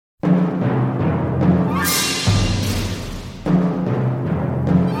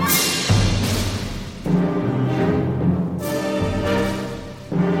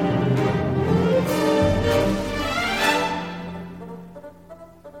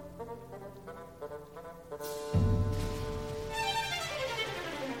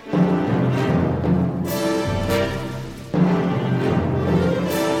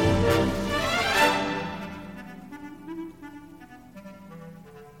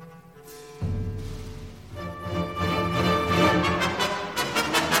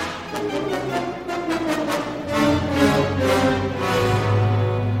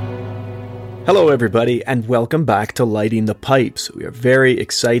Hello everybody and welcome back to Lighting the Pipes. We are very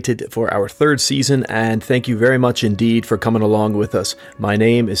excited for our third season and thank you very much indeed for coming along with us. My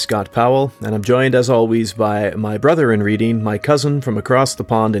name is Scott Powell and I'm joined as always by my brother in reading, my cousin from across the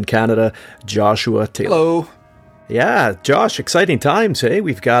pond in Canada, Joshua Taylor. Hello. Yeah, Josh, exciting times, hey?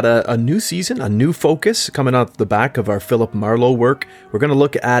 We've got a new season, a new focus coming off the back of our Philip Marlowe work. We're going to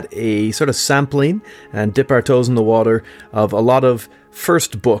look at a sort of sampling and dip our toes in the water of a lot of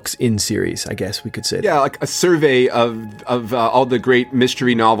first books in series, I guess we could say. Yeah, like a survey of all the great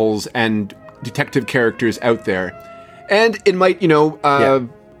mystery novels and detective characters out there. And it might,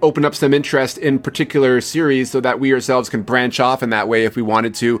 open up some interest in particular series so that we ourselves can branch off in that way if we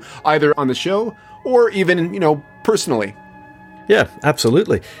wanted to, either on the show or even, personally. Yeah,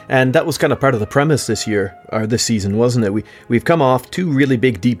 absolutely. And that was kind of part of the premise this year, or this season, wasn't it? We've come off two really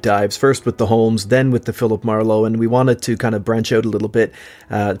big deep dives, first with the Holmes, then with the Philip Marlowe, and we wanted to kind of branch out a little bit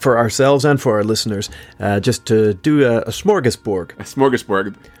for ourselves and for our listeners, just to do a smorgasbord. A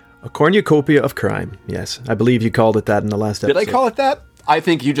smorgasbord. A cornucopia of crime, yes. I believe you called it that in the last episode. Did I call it that? I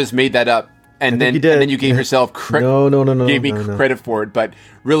think you just made that up. And then you gave yourself credit. No. Gave me credit for it, but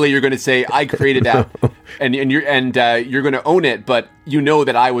really you're going to say I created that, and you're going to own it. But you know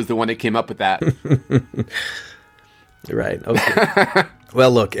that I was the one that came up with that. Right. Okay. Well,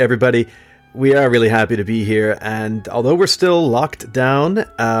 look, everybody, we are really happy to be here, and although we're still locked down,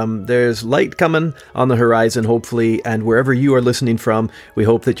 there's light coming on the horizon, hopefully. And wherever you are listening from, we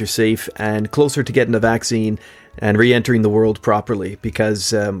hope that you're safe and closer to getting a vaccine and re-entering the world properly,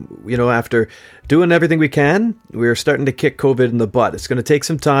 because, after doing everything we can, we're starting to kick COVID in the butt. It's going to take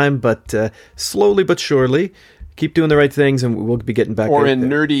some time, but slowly but surely, keep doing the right things and we'll be getting back. Or in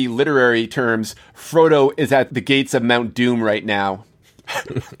nerdy literary terms, Frodo is at the gates of Mount Doom right now.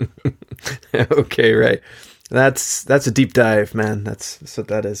 Okay, right. That's a deep dive, man. That's what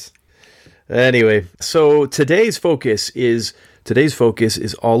that is. Anyway, so today's focus is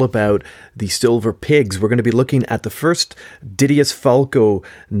all about the Silver Pigs. We're going to be looking at the first Didius Falco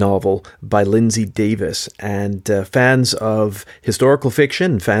novel by Lindsay Davis. And fans of historical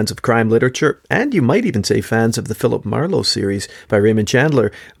fiction, fans of crime literature, and you might even say fans of the Philip Marlowe series by Raymond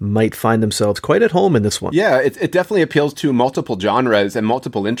Chandler might find themselves quite at home in this one. Yeah, it definitely appeals to multiple genres and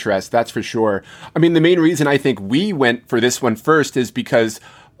multiple interests, that's for sure. I mean, the main reason I think we went for this one first is because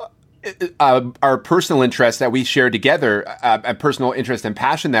our personal interest that we share together, a personal interest and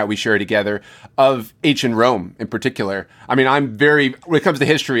passion that we share together of ancient Rome in particular. I mean, when it comes to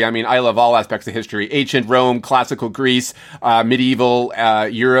history, I love all aspects of history. Ancient Rome, classical Greece, medieval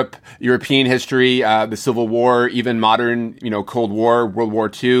Europe, European history, the Civil War, even modern, Cold War, World War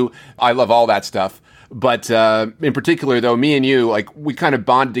II. I love all that stuff. But in particular, though, me and you, we kind of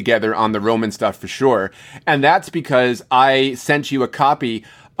bonded together on the Roman stuff for sure. And that's because I sent you a copy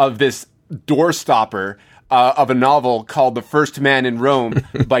of this doorstopper of a novel called The First Man in Rome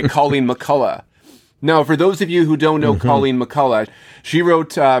by Colleen McCullough. Now, for those of you who don't know Colleen McCullough, she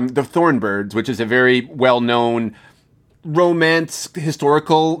wrote The Thornbirds, which is a very well-known romance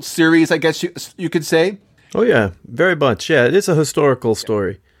historical series, I guess you could say. Oh, yeah, very much. Yeah, it is a historical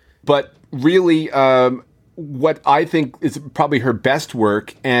story. But really, what I think is probably her best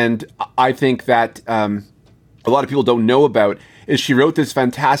work, and I think that a lot of people don't know about, is she wrote this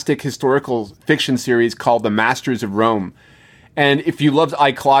fantastic historical fiction series called The Masters of Rome. And if you loved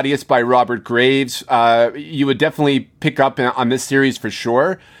I, Claudius by Robert Graves, you would definitely pick up on this series for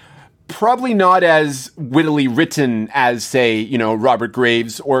sure. Probably not as wittily written as, say, Robert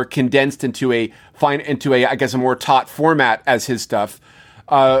Graves, or condensed into a more taut format as his stuff.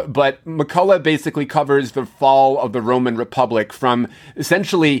 But McCullough basically covers the fall of the Roman Republic from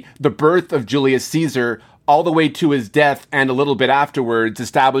essentially the birth of Julius Caesar all the way to his death and a little bit afterwards,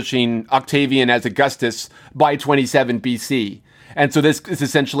 establishing Octavian as Augustus by 27 BC. And so this is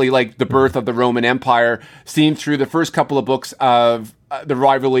essentially like the birth of the Roman Empire, seen through the first couple of books of the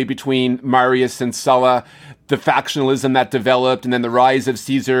rivalry between Marius and Sulla, the factionalism that developed, and then the rise of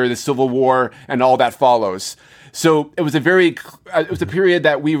Caesar, the Civil War, and all that follows. So it was a period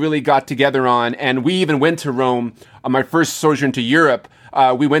that we really got together on, and we even went to Rome on my first sojourn to Europe.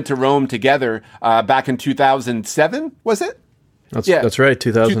 We went to Rome together back in 2007, was it? That's right,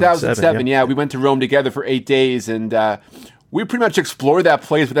 2007. Yeah, we went to Rome together for 8 days, and we pretty much explored that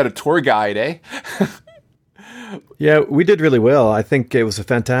place without a tour guide, eh? Yeah, we did really well. I think it was a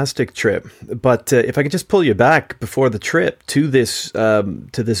fantastic trip. But if I could just pull you back before the trip to this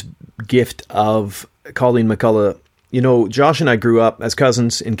gift of Colleen McCullough. Josh and I grew up as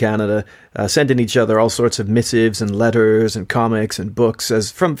cousins in Canada, sending each other all sorts of missives and letters and comics and books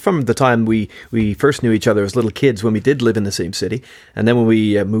as from the time we first knew each other as little kids when we did live in the same city. And then when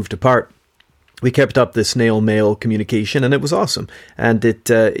we moved apart, we kept up this snail mail communication, and it was awesome. And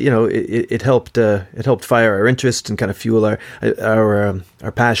it helped fire our interests and kind of fuel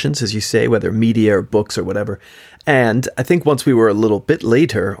our passions, as you say, whether media or books or whatever. And I think once we were a little bit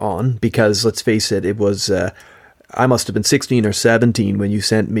later on, because let's face it, it was I must have been 16 or 17 when you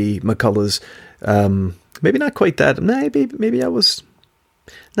sent me McCullough's. Maybe not quite that. Maybe I was.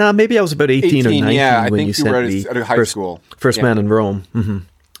 Maybe I was about 18 or 19 when you sent me out of high school. First Man in Rome. Mm-hmm.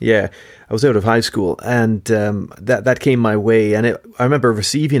 Yeah, I was out of high school, and that came my way. And I remember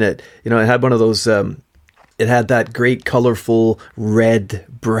receiving it. It had one of those. It had that great, colorful, red,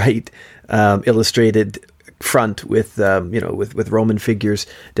 bright, illustrated front with with Roman figures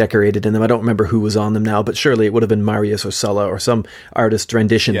decorated in them. I don't remember who was on them now, but surely it would have been Marius or Sulla or some artist's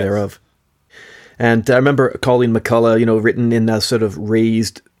rendition thereof. And I remember Colleen McCullough, written in a sort of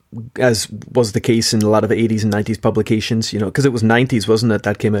raised, as was the case in a lot of 80s and 90s publications, because it was 90s, wasn't it?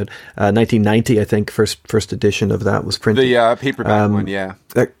 That came out 1990, I think, first edition of that was printed. The paperback one, yeah.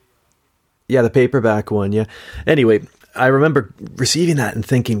 The paperback one, yeah. Anyway, I remember receiving that and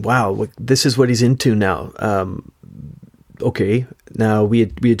thinking, wow, this is what he's into now. Okay, now we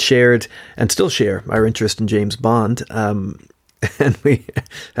had shared and still share our interest in James Bond, and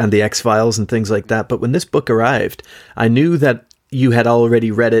the X-Files and things like that. But when this book arrived, I knew that you had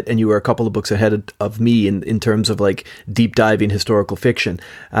already read it and you were a couple of books ahead of me in terms of like deep diving historical fiction.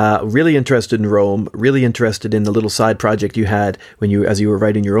 Really interested in Rome, really interested in the little side project you had as you were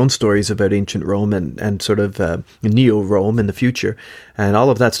writing your own stories about ancient Rome and sort of neo-Rome in the future. And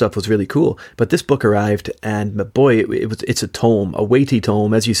all of that stuff was really cool. But this book arrived, and boy, it's a tome, a weighty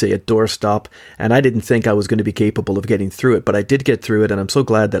tome, as you say, a doorstop. And I didn't think I was going to be capable of getting through it, but I did get through it, and I'm so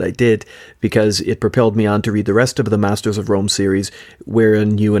glad that I did, because it propelled me on to read the rest of the Masters of Rome series,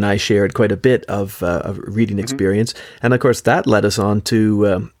 wherein you and I shared quite a bit of reading experience. And of course, that led us on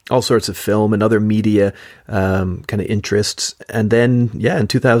to all sorts of film and other media kind of interests. And then, in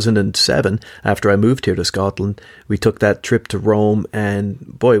 2007, after I moved here to Scotland, we took that trip to Rome, and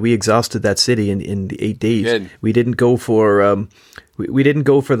boy, we exhausted that city in the 8 days. Good. We didn't go for we didn't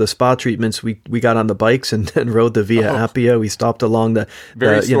go for the spa treatments. We got on the bikes and rode the Via Appia. We stopped along the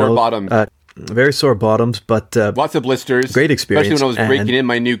very sore bottoms. Very sore bottoms, but lots of blisters. Great experience. Especially when I was breaking in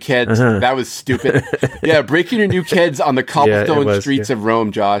my new kids. That was stupid. Breaking your new kids on the cobblestone streets of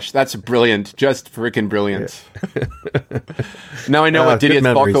Rome, Josh. That's brilliant. Just freaking brilliant. Yeah. Now I know what Didier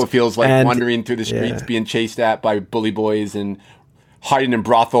Falco feels like, wandering through the streets, being chased at by bully boys and hiding in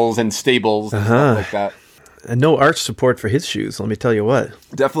brothels and stables and stuff like that. And no arch support for his shoes, let me tell you what.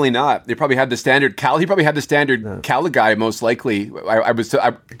 Definitely not. They probably had the standard he probably had the standard Caligai, most likely.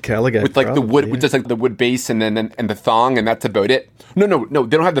 Caligai with like probably, the wood, with just like the wood base and then and the thong, and that's about it. No,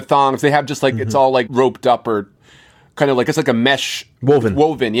 they don't have the thongs. They have just like it's all like roped up, or kind of like it's like a mesh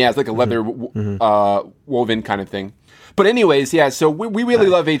woven. Yeah, it's like a leather woven kind of thing. But anyways, so we really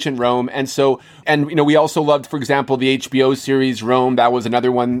love ancient Rome. And we also loved, for example, the HBO series Rome. That was another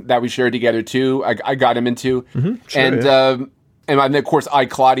one that we shared together too. I got him into. And of course, I,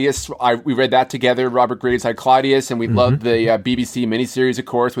 Claudius, we read that together, Robert Graves' I, Claudius. And we loved the BBC miniseries, of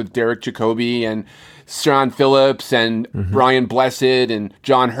course, with Derek Jacobi and Sean Phillips and Brian Blessed and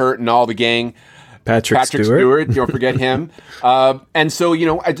John Hurt and all the gang. Patrick Stewart, don't forget him. And so,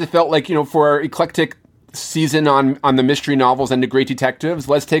 I just felt like, for our eclectic season on the mystery novels and the great detectives,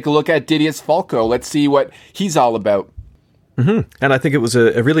 let's take a look at Didius Falco. Let's see what he's all about. And I think it was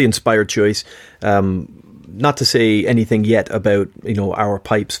a really inspired choice. Not to say anything yet about our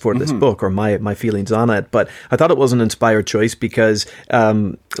pipes for this book or my feelings on it, but I thought it was an inspired choice because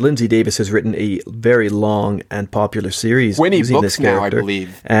Lindsay Davis has written a very long and popular series 20 using books this character. Now, I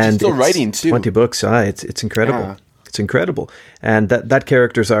believe. And she's still writing too. 20 books. It's incredible. Yeah. It's incredible. And that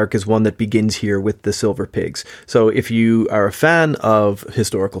character's arc is one that begins here with the Silver Pigs. So if you are a fan of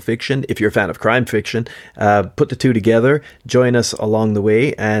historical fiction, if you're a fan of crime fiction, put the two together, join us along the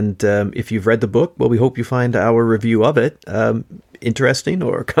way. And if you've read the book, well, we hope you find our review of it interesting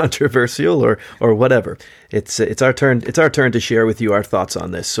or controversial or whatever. It's our turn to share with you our thoughts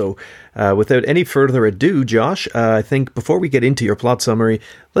on this. So without any further ado, Josh, I think before we get into your plot summary,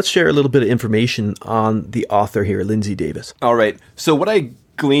 let's share a little bit of information on the author here, Lindsay Davis. All right. So what I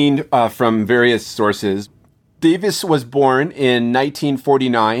gleaned from various sources, Davis was born in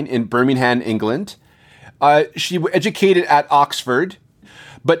 1949 in Birmingham, England. She was educated at Oxford,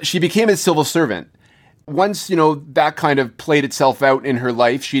 but she became a civil servant. Once, that kind of played itself out in her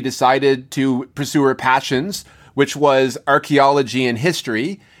life, she decided to pursue her passions, which was archaeology and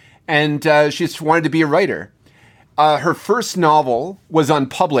history, and she just wanted to be a writer. Her first novel was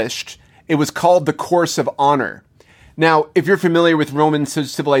unpublished. It was called The Course of Honor. Now, if you're familiar with Roman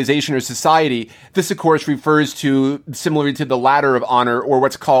civilization or society, this, of course, refers to, similarly to the ladder of honor, or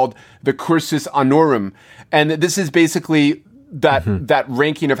what's called the cursus honorum. And this is basically that that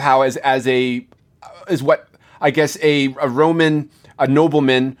ranking of how as what I guess a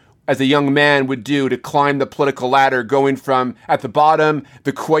nobleman as a young man would do to climb the political ladder, going from at the bottom,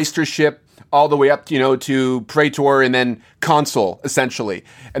 the quaestorship, all the way up, to praetor and then consul, essentially.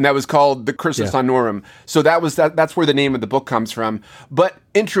 And that was called the cursus honorum. So that's where the name of the book comes from. But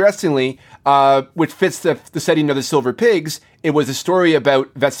interestingly, which fits the setting of the Silver Pigs, it was a story about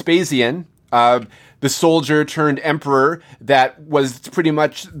Vespasian, the soldier turned emperor that was pretty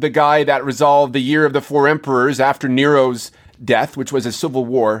much the guy that resolved the year of the 4 emperors after Nero's death, which was a civil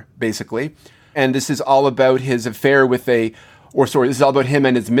war, basically. And this is all about his affair with this is all about him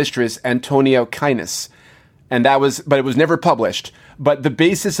and his mistress, Antonia Caenis. But it was never published. But the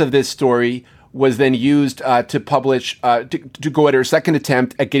basis of this story was then used to publish, to go at her second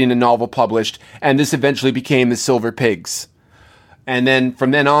attempt at getting a novel published. And this eventually became The Silver Pigs. And then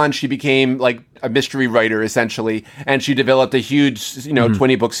from then on, she became like a mystery writer, essentially. And she developed a huge,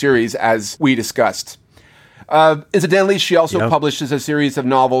 20-book series, as we discussed. Incidentally, she also publishes a series of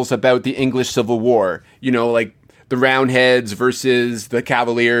novels about the English Civil War, like the Roundheads versus the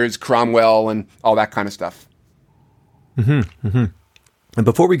Cavaliers, Cromwell, and all that kind of stuff. And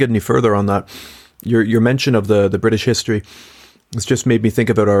before we get any further on that, your mention of the British history has just made me think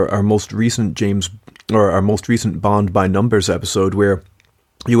about our most recent our most recent Bond by Numbers episode, where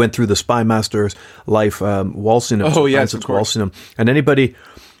you went through the Spy Master's life, Walsingham. Oh, yes, of course. Walsingham. And anybody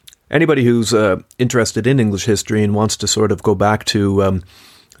who's interested in English history and wants to sort of go back to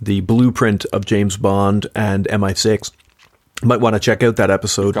the blueprint of James Bond and MI6 might want to check out that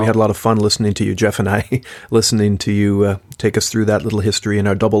episode. We had a lot of fun listening to you, Jeff and I, listening to you take us through that little history and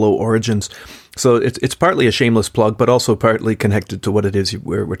our 00 origins. So it's partly a shameless plug, but also partly connected to what it is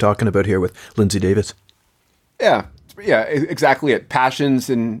we're talking about here with Lindsay Davis. Yeah, exactly it. Passions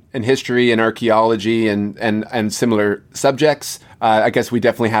in history and archaeology and similar subjects. I guess we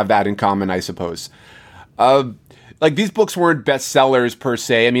definitely have that in common, I suppose. Like, these books weren't bestsellers per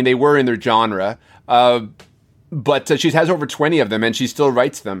se. I mean, they were in their genre. But she has over 20 of them, and she still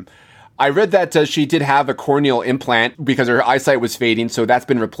writes them. I read that she did have a corneal implant because her eyesight was fading, so that's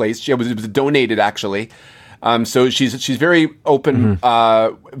been replaced. It was donated, actually. So she's very open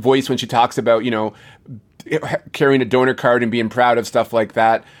voice when she talks about, carrying a donor card and being proud of stuff like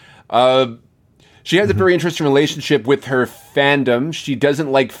that. She has a very interesting relationship with her fandom. She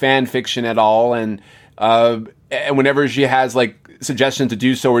doesn't like fan fiction at all, and whenever she has suggestions to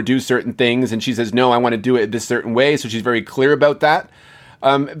do so or do certain things, and she says, no, I want to do it this certain way, so she's very clear about that.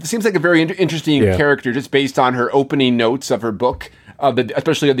 It seems like a very interesting character, just based on her opening notes of her book,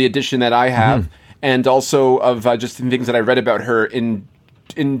 especially of the edition that I have, and also of just things that I read about her in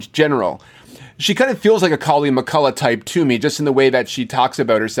general. She kind of feels like a Colleen McCullough type to me, just in the way that she talks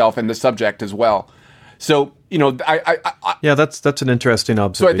about herself and the subject as well. So, that's an interesting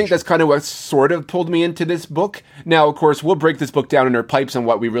observation. So I think that's kind of what sort of pulled me into this book. Now, of course, we'll break this book down in our pipes on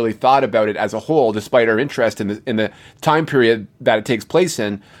what we really thought about it as a whole, despite our interest in the time period that it takes place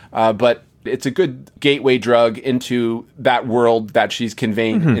in. But it's a good gateway drug into that world that she's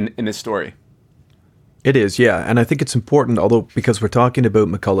conveying in this story. It is, yeah. And I think it's important, although because we're talking about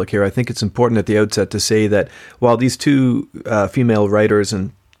McCulloch here, I think it's important at the outset to say that while these two female writers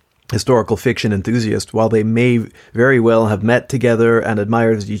and historical fiction enthusiasts, while they may very well have met together and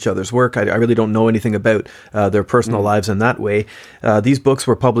admired each other's work, I really don't know anything about their personal lives in that way. These books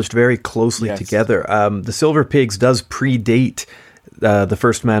were published very closely together. The Silver Pigs does predate The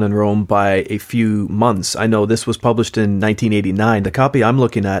First Man in Rome by a few months. I know this was published in 1989. The copy I'm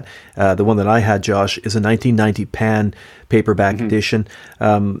looking at, the one that I had, Josh, is a 1990 Pan paperback edition.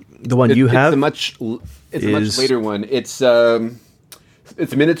 The one you have it's a much later one.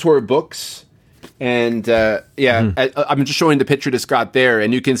 It's Minotaur Books, and I'm just showing the picture to Scott there,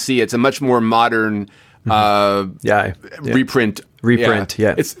 and you can see it's a much more modern reprint.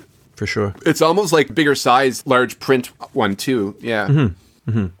 Yeah, it's for sure. It's almost like bigger size, large print one too. Yeah.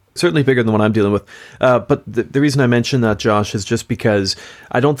 Certainly bigger than the one I'm dealing with. But the reason I mention that, Josh, is just because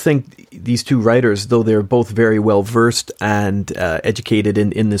I don't think these two writers, though they're both very well versed and educated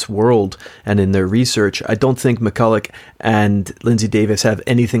in this world and in their research, I don't think McCulloch and Lindsay Davis have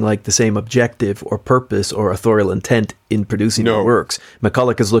anything like the same objective or purpose or authorial intent in producing their works.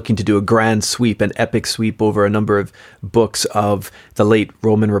 McCulloch is looking to do a grand sweep, an epic sweep over a number of books of the late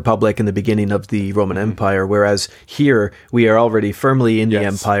Roman Republic and the beginning of the Roman Empire, whereas here we are already firmly in the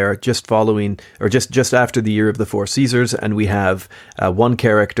Empire, just following or just after the year of the Four Caesars, and we have one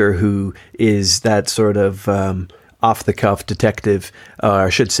character who is that sort of off the cuff detective, or I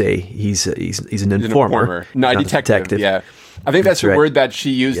should say, he's an informer, not a detective. Yeah, I think that's the word that she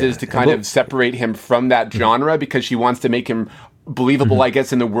uses to kind of separate him from that genre, because she wants to make him believable, I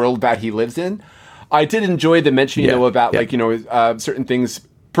guess, in the world that he lives in. I did enjoy the mention, about like, certain things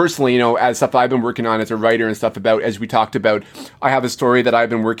personally, as stuff I've been working on as a writer and stuff about, as we talked about. I have a story that I've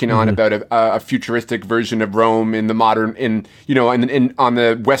been working on about a futuristic version of Rome in the modern, on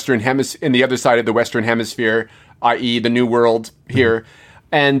the Western hemisphere, in the other side of the Western hemisphere, i.e. the New World here.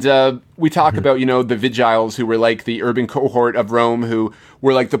 And we talk about, the Vigiles, who were like the urban cohort of Rome, who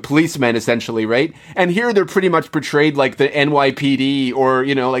were like the policemen, essentially, right? And here they're pretty much portrayed like the NYPD, or,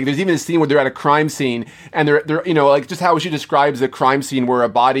 like there's even a scene where they're at a crime scene, and they're like just how she describes the crime scene where a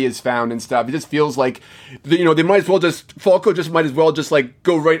body is found and stuff. It just feels like, they might as well Falco might as well like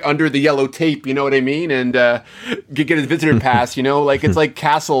go right under the yellow tape, you know what I mean? And get his visitor pass, like it's like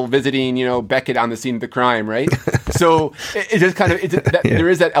Castle visiting, Beckett on the scene of the crime, right? So it just kind of, there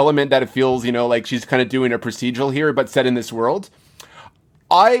is that element that it feels, like she's kind of doing a procedural here, but set in this world.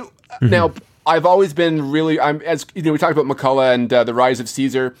 Now, I've always been really, we talked about McCullough and the rise of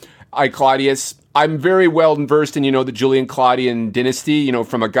Caesar, Claudius. I'm very well versed in, the Julian Claudian dynasty,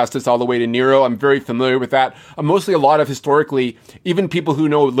 from Augustus all the way to Nero. I'm very familiar with that. Mostly a lot of historically, even people who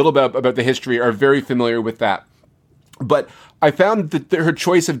know a little bit about the history are very familiar with that. But I found that her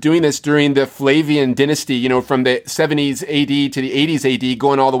choice of doing this during the Flavian dynasty, from the 70s AD to the 80s AD,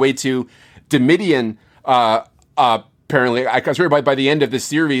 going all the way to Domitian, apparently, I swear by the end of the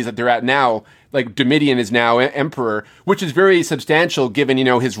series that they're at now, like Domitian is now emperor, which is very substantial given,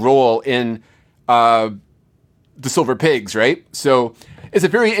 his role in the Silver Pigs, right? So it's a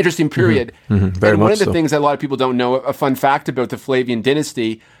very interesting period. And one of the things that a lot of people don't know, a fun fact about the Flavian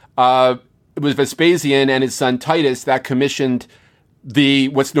dynasty, it was Vespasian and his son Titus that commissioned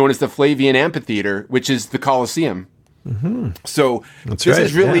what's known as the Flavian Amphitheater, which is the Colosseum. So this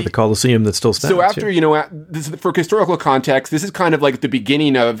is really the Colosseum that still stands. So after, this is, for historical context, this is kind of like the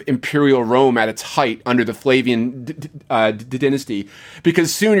beginning of imperial Rome at its height under the Flavian dynasty,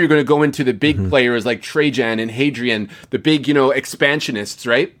 because soon you're going to go into the big players like Trajan and Hadrian, the big, expansionists,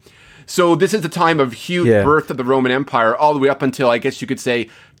 right? So this is the time of huge birth of the Roman Empire, all the way up until, I guess you could say,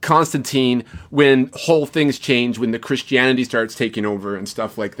 Constantine, when whole things change, when the Christianity starts taking over and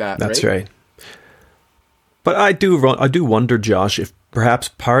stuff like that. That's right. But I do wonder, Josh, if perhaps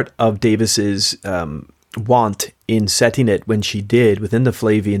part of Davis's want in setting it when she did within the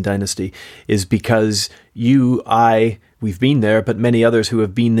Flavian dynasty is because we've been there, but many others who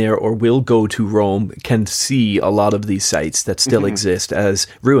have been there or will go to Rome can see a lot of these sites that still exist as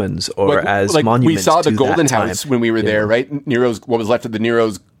ruins or as monuments. We saw the Golden House when we were there, right? What was left of the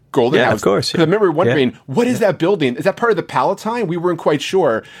Nero's Golden House. Yeah, of course. Yeah. I remember wondering, what is that building? Is that part of the Palatine? We weren't quite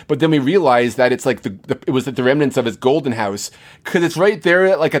sure, but then we realized that it's like it was the remnants of his Golden House, because it's right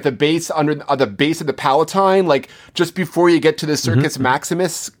there, like at the base under the base of the Palatine, like just before you get to the Circus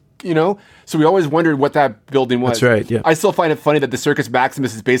Maximus. So we always wondered what that building was. That's right. Yeah. I still find it funny that the Circus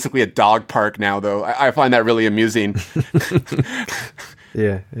Maximus is basically a dog park now, though. I find that really amusing.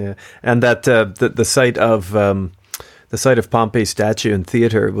 Yeah, and that the site of the site of Pompey's statue and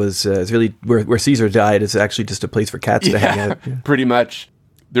theater was is really where Caesar died. Is actually just a place for cats to hang out. Yeah. Pretty much.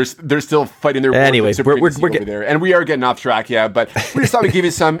 They're still fighting their Anyways, we're over there, and we are getting off track, but we just thought we'd give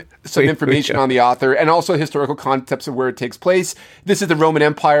you some information on the author and also historical concepts of where it takes place. This is the Roman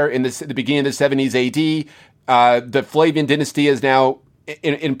Empire in the beginning of the 70s AD. The Flavian dynasty is now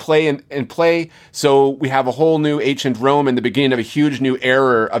in play. So we have a whole new ancient Rome and the beginning of a huge new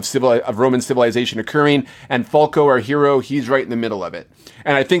era of Roman civilization occurring. And Falco, our hero, he's right in the middle of it.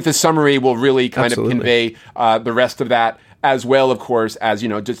 And I think the summary will really kind of convey the rest of that, as well, of course, as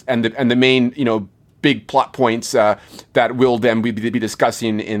just and the main big plot points that we'll then be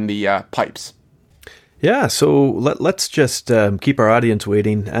discussing in the pipes. Yeah, so let's just keep our audience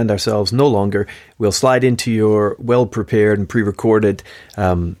waiting and ourselves no longer. We'll slide into your well-prepared and pre-recorded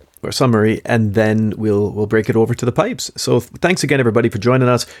summary, and then we'll break it over to the pipes. So thanks again, everybody, for joining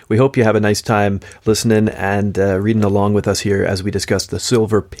us. We hope you have a nice time listening and reading along with us here as we discuss the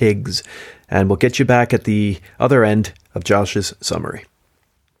Silver Pigs. And we'll get you back at the other end of Josh's summary.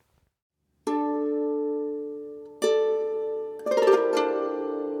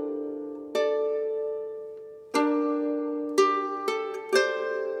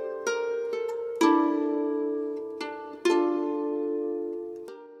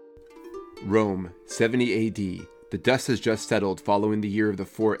 Rome, 70 AD. The dust has just settled following the year of the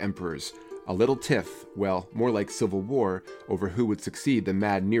four emperors. A little tiff, well, more like civil war, over who would succeed the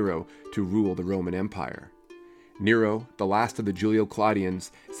mad Nero to rule the Roman Empire. Nero, the last of the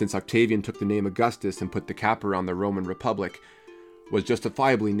Julio-Claudians, since Octavian took the name Augustus and put the capper on the Roman Republic, was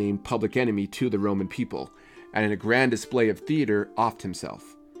justifiably named public enemy to the Roman people, and in a grand display of theater, offed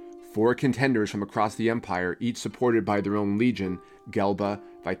himself. 4 contenders from across the empire, each supported by their own legion, Galba,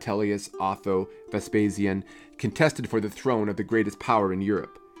 Vitellius, Otho, Vespasian, contested for the throne of the greatest power in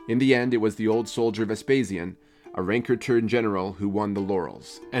Europe. In the end, it was the old soldier Vespasian, a ranker-turned general, who won the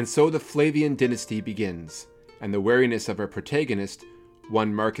laurels. And so the Flavian dynasty begins, and the wariness of our protagonist,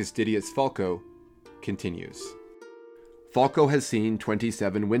 one Marcus Didius Fulco, continues. Fulco has seen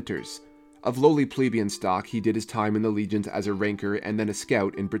 27 winters. Of lowly plebeian stock, he did his time in the legions as a ranker and then a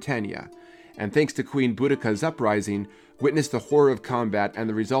scout in Britannia, and thanks to Queen Boudica's uprising, witnessed the horror of combat and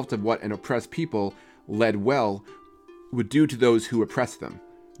the result of what an oppressed people, led well, would do to those who oppress them,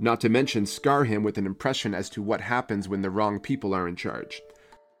 not to mention scar him with an impression as to what happens when the wrong people are in charge.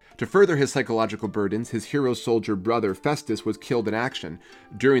 To further his psychological burdens, his hero soldier brother Festus was killed in action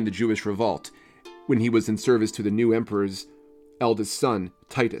during the Jewish revolt, when he was in service to the new emperor's eldest son,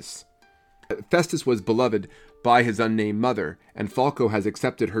 Titus. Festus was beloved by his unnamed mother, and Fulco has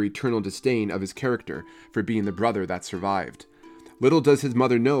accepted her eternal disdain of his character for being the brother that survived. Little does his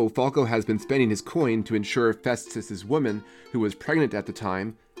mother know, Fulco has been spending his coin to ensure Festus's woman, who was pregnant at the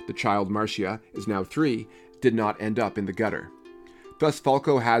time, the child Marcia is now 3, did not end up in the gutter. Thus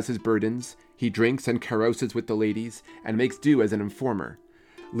Fulco has his burdens, he drinks and carouses with the ladies, and makes do as an informer.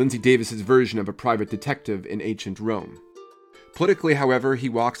 Lindsay Davis's version of a private detective in ancient Rome. Politically, however, he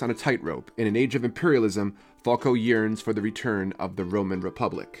walks on a tightrope. In an age of imperialism, Fulco yearns for the return of the Roman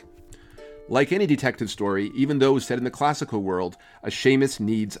Republic. Like any detective story, even those set in the classical world, a Seamus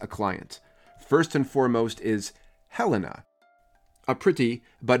needs a client. First and foremost is Helena, a pretty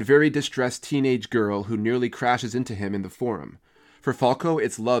but very distressed teenage girl who nearly crashes into him in the Forum. For Fulco,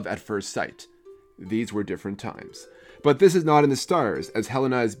 it's love at first sight. These were different times. But this is not in the stars, as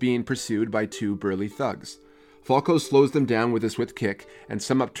Helena is being pursued by 2 burly thugs. Fulco slows them down with a swift kick, and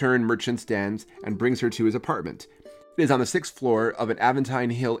some upturned merchant stands and brings her to his apartment. It is on the 6th floor of an Aventine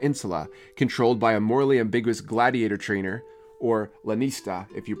Hill insula, controlled by a morally ambiguous gladiator trainer, or lanista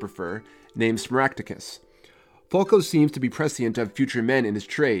if you prefer, named Smaragdicus. Fulco seems to be prescient of future men in his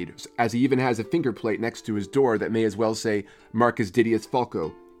trade, as he even has a finger plate next to his door that may as well say Marcus Didius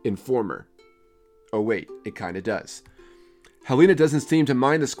Fulco, Informer. Oh wait, it kinda does. Helena doesn't seem to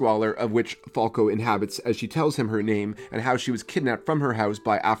mind the squalor of which Fulco inhabits, as she tells him her name and how she was kidnapped from her house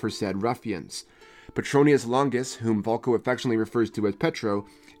by aforesaid ruffians. Petronius Longus, whom Fulco affectionately refers to as Petro,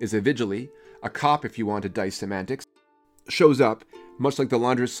 is a vigile, a cop if you want to dice semantics, shows up, much like the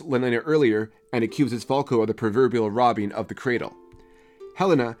laundress Lenina earlier, and accuses Fulco of the proverbial robbing of the cradle.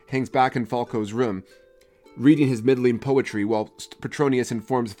 Helena hangs back in Fulco's room, reading his middling poetry, while Petronius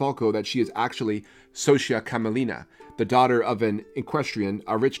informs Fulco that she is actually Socia Camillina, the daughter of an equestrian,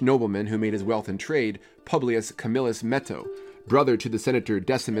 a rich nobleman who made his wealth in trade, Publius Camillus Metto, brother to the senator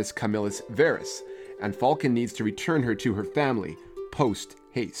Decimus Camillus Verus, and Fulco needs to return her to her family, post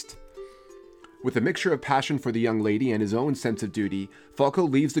haste. With a mixture of passion for the young lady and his own sense of duty, Fulco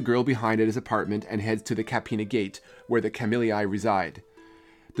leaves the girl behind at his apartment and heads to the Capena Gate, where the Camillii reside.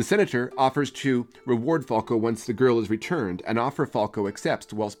 The senator offers to reward Fulco once the girl is returned, an offer Fulco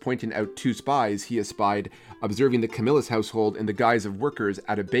accepts whilst pointing out 2 spies he espied observing the Camillus household in the guise of workers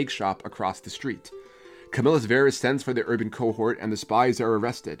at a bake shop across the street. Camillus Verus sends for the urban cohort and the spies are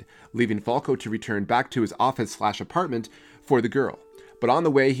arrested, leaving Fulco to return back to his office/apartment for the girl. But on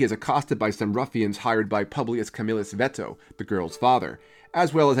the way he is accosted by some ruffians hired by Publius Camillus Veto, the girl's father,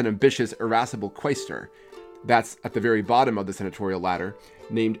 as well as an ambitious, irascible quaestor, that's at the very bottom of the senatorial ladder,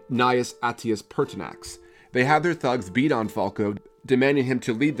 named Gnaeus Attius Pertinax. They have their thugs beat on Fulco, demanding him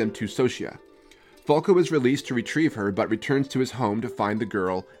to lead them to Socia. Fulco is released to retrieve her, but returns to his home to find the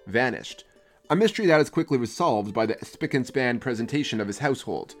girl vanished. A mystery that is quickly resolved by the spick-and-span presentation of his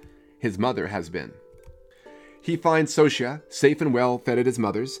household. His mother has been. He finds Socia, safe and well fed at his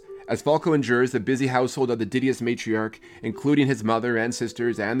mother's. As Fulco endures the busy household of the Didius matriarch, including his mother and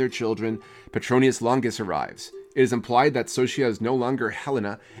sisters and their children, Petronius Longus arrives. It is implied that Socia is no longer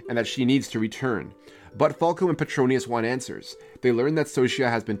Helena and that she needs to return. But Fulco and Petronius want answers. They learn that Socia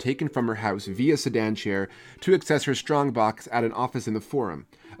has been taken from her house via sedan chair to access her strongbox at an office in the Forum,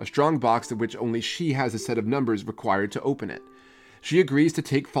 a strongbox of which only she has a set of numbers required to open it. She agrees to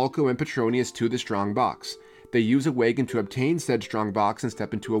take Fulco and Petronius to the strongbox. They use a wagon to obtain said strongbox and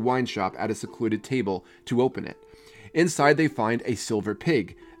step into a wine shop at a secluded table to open it. Inside they find a silver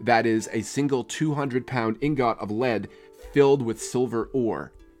pig, that is, a single 200-pound ingot of lead filled with silver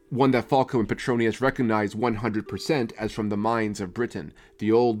ore, one that Fulco and Petronius recognize 100% as from the mines of Britain,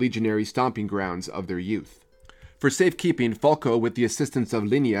 the old legionary stomping grounds of their youth. For safekeeping, Falco, with the assistance of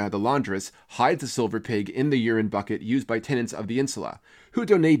Linnea, the laundress, hides the silver pig in the urine bucket used by tenants of the insula, who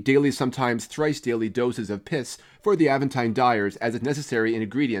donate daily, sometimes thrice daily, doses of piss for the Aventine dyers as a necessary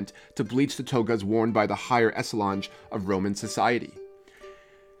ingredient to bleach the togas worn by the higher echelons of Roman society.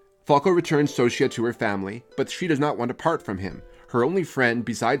 Falco returns Socia to her family, but she does not want to part from him. Her only friend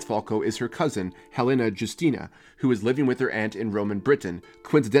besides Falco is her cousin, Helena Justina, who is living with her aunt in Roman Britain,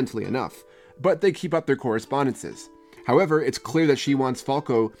 coincidentally enough, but they keep up their correspondences. However, it's clear that she wants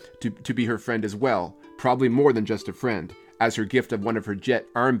Falco to be her friend as well, probably more than just a friend, as her gift of one of her jet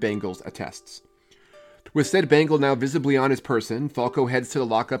arm bangles attests. With said bangle now visibly on his person, Falco heads to the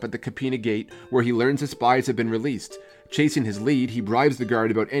lockup at the Capena Gate, where he learns the spies have been released. Chasing his lead, he bribes the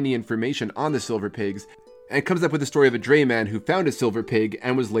guard about any information on the silver pigs, and comes up with the story of a drayman who found a silver pig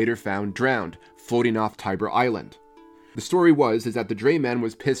and was later found drowned, floating off Tiber Island. The story is that the drayman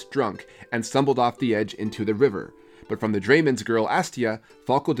was pissed drunk and stumbled off the edge into the river. But from the drayman's girl Astia,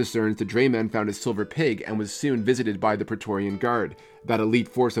 Falco discerns the drayman found a silver pig and was soon visited by the Praetorian Guard, that elite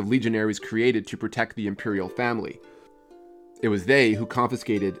force of legionaries created to protect the imperial family. It was they who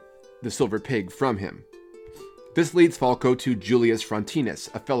confiscated the silver pig from him. This leads Falco to Julius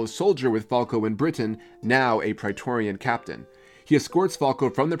Frontinus, a fellow soldier with Falco in Britain, now a Praetorian captain. He escorts Falco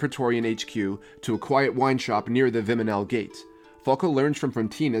from the Praetorian HQ to a quiet wine shop near the Viminal Gate. Falco learns from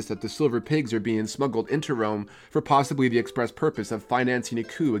Frontinus that the silver pigs are being smuggled into Rome for possibly the express purpose of financing a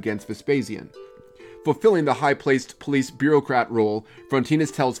coup against Vespasian. Fulfilling the high-placed police bureaucrat role,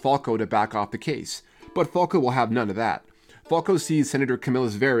 Frontinus tells Falco to back off the case, but Falco will have none of that. Falco sees Senator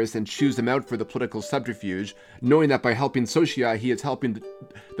Camillus Verus and chews him out for the political subterfuge, knowing that by helping Socia, he is helping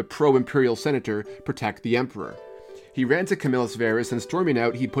the pro-imperial senator protect the emperor. He rants at Camillus Verus, and storming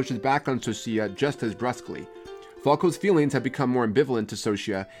out, he pushes back on Socia just as brusquely. Falco's feelings have become more ambivalent to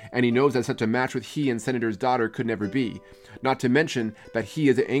Socia, and he knows that such a match with he and Senator's daughter could never be, not to mention that he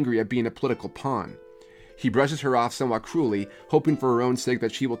is angry at being a political pawn. He brushes her off somewhat cruelly, hoping for her own sake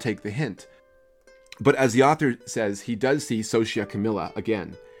that she will take the hint. But as the author says, he does see Socia Camilla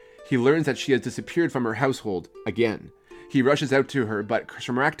again. He learns that she has disappeared from her household again. He rushes out to her, but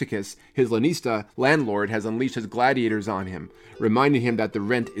Schmaracticus, his lanista landlord, has unleashed his gladiators on him, reminding him that the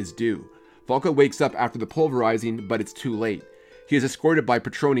rent is due. Falco wakes up after the pulverizing, but it's too late. He is escorted by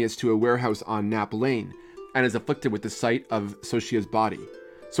Petronius to a warehouse on Knapp Lane, and is afflicted with the sight of Socia's body.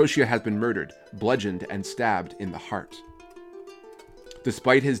 Socia has been murdered, bludgeoned, and stabbed in the heart.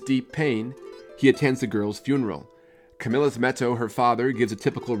 Despite his deep pain, he attends the girl's funeral. Camillus Metto, her father, gives a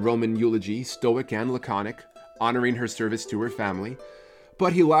typical Roman eulogy, stoic and laconic, honoring her service to her family,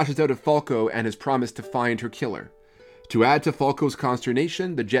 but he lashes out at Falco and his promise to find her killer. To add to Falco's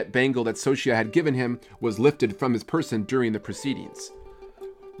consternation, the jet bangle that Socia had given him was lifted from his person during the proceedings.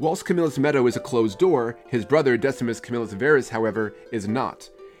 Whilst Camillus Metto is a closed door, his brother Decimus Camillus Verus, however, is not.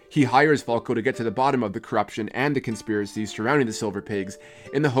 He hires Falco to get to the bottom of the corruption and the conspiracy surrounding the Silver Pigs,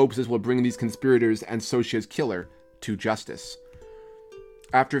 in the hopes this will bring these conspirators and Socia's killer to justice.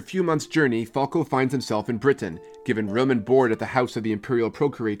 After a few months' journey, Falco finds himself in Britain, given room and board at the house of the imperial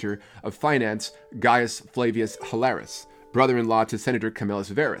procurator of finance, Gaius Flavius Hilarus, brother-in-law to Senator Camillus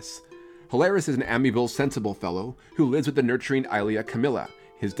Verus. Hilarus is an amiable, sensible fellow who lives with the nurturing Aelia Camilla,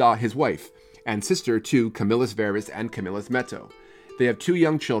 his wife, and sister to Camillus Verus and Camillus Metto. They have 2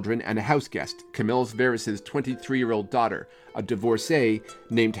 young children and a house guest, Camillus Verus's 23-year-old daughter, a divorcee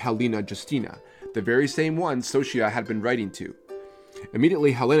named Helena Justina, the very same one Socia had been writing to.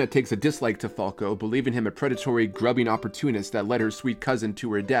 Immediately, Helena takes a dislike to Falco, believing him a predatory, grubbing opportunist that led her sweet cousin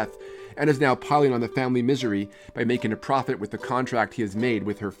to her death, and is now piling on the family misery by making a profit with the contract he has made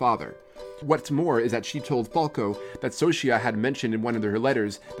with her father. What's more is that she told Falco that Socia had mentioned in one of her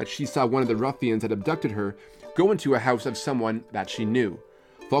letters that she saw one of the ruffians that abducted her go into a house of someone that she knew.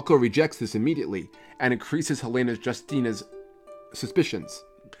 Falco rejects this immediately, and increases Helena Justina's suspicions.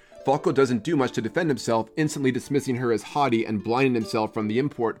 Falco doesn't do much to defend himself, instantly dismissing her as haughty and blinding himself from the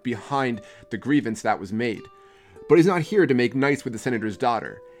import behind the grievance that was made. But he's not here to make nice with the senator's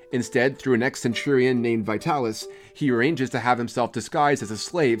daughter. Instead, through an ex-centurion named Vitalis, he arranges to have himself disguised as a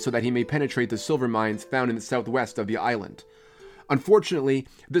slave so that he may penetrate the silver mines found in the southwest of the island. Unfortunately,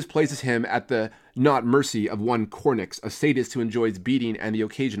 this places him at the not mercy of one Cornix, a sadist who enjoys beating and the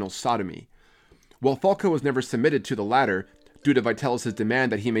occasional sodomy. While Falco has never submitted to the latter, due to Vitalis'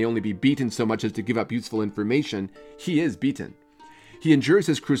 demand that he may only be beaten so much as to give up useful information, he is beaten. He endures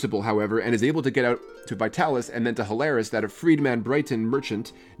his crucible, however, and is able to get out to Vitalis and then to Hilarus that a freedman Brighton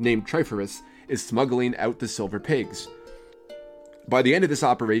merchant named Tryphorus is smuggling out the silver pigs. By the end of this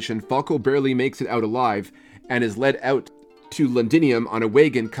operation, Falco barely makes it out alive and is led out to Londinium on a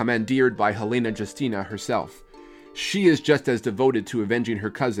wagon commandeered by Helena Justina herself. She is just as devoted to avenging her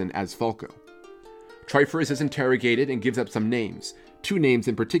cousin as Falco. Tryphoros is interrogated and gives up some names. 2 names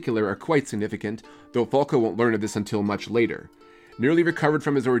in particular are quite significant, though Falco won't learn of this until much later. Nearly recovered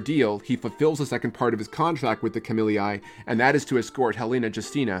from his ordeal, he fulfills the second part of his contract with the Camillii, and that is to escort Helena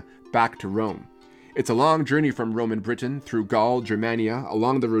Justina back to Rome. It's a long journey from Rome and Britain, through Gaul, Germania,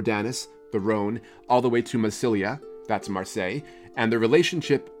 along the Rhodanus, the Rhone, all the way to Massilia, that's Marseille, and the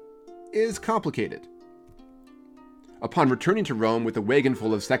relationship is complicated. Upon returning to Rome with a wagon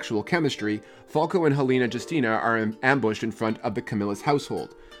full of sexual chemistry, Falco and Helena Justina are ambushed in front of the Camillus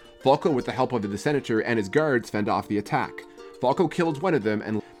household. Falco, with the help of the senator and his guards, fend off the attack. Falco kills one of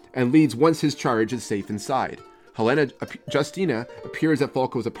them and leaves once his charge is safe inside. Helena Justina appears at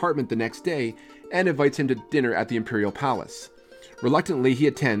Falco's apartment the next day and invites him to dinner at the imperial palace. Reluctantly, he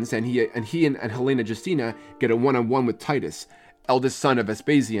attends, and he and Helena Justina get a one-on-one with Titus, eldest son of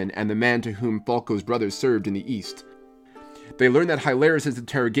Vespasian and the man to whom Falco's brothers served in the east. They learn that Hilaris'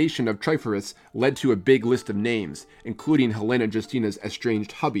 interrogation of Tryphoros led to a big list of names, including Helena Justina's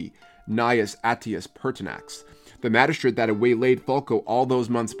estranged hubby, Gnaeus Attius Pertinax, the magistrate that had waylaid Falco all those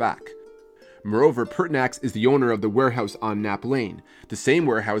months back. Moreover, Pertinax is the owner of the warehouse on Nap Lane, the same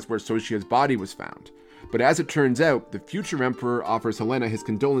warehouse where Socia's body was found. But as it turns out, the future emperor offers Helena his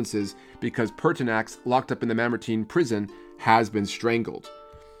condolences because Pertinax, locked up in the Mamertine prison, has been strangled.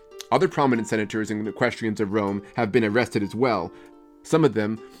 Other prominent senators and equestrians of Rome have been arrested as well, some of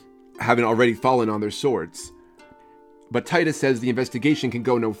them having already fallen on their swords. But Titus says the investigation can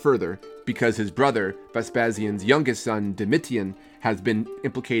go no further because his brother, Vespasian's youngest son, Domitian, has been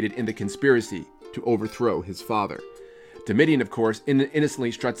implicated in the conspiracy to overthrow his father. Domitian, of course,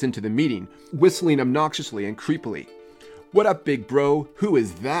 innocently struts into the meeting, whistling obnoxiously and creepily. "What up, big bro? Who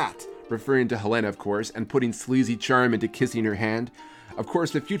is that?" referring to Helena, of course, and putting sleazy charm into kissing her hand. Of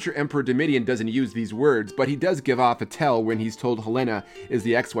course, the future Emperor Domitian doesn't use these words, but he does give off a tell when he's told Helena is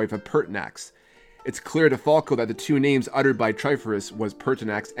the ex-wife of Pertinax. It's clear to Falco that the 2 names uttered by Tryphoros was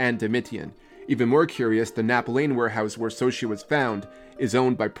Pertinax and Domitian. Even more curious, the Nap Lane warehouse where Socia was found is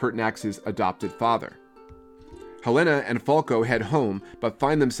owned by Pertinax's adopted father. Helena and Falco head home, but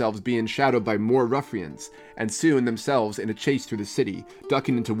find themselves being shadowed by more ruffians, and soon themselves in a chase through the city,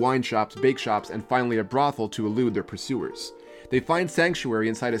 ducking into wine shops, bake shops, and finally a brothel to elude their pursuers. They find sanctuary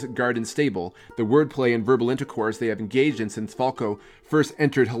inside a garden stable, the wordplay and verbal intercourse they have engaged in since Falco first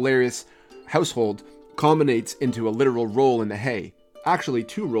entered Hilarius' household culminates into a literal roll in the hay. Actually,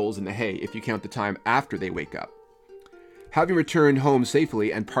 2 rolls in the hay if you count the time after they wake up. Having returned home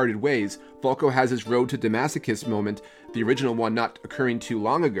safely and parted ways, Falco has his road to Damascus moment, the original one not occurring too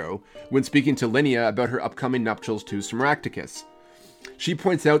long ago, when speaking to Linnea about her upcoming nuptials to Smaragdicus. She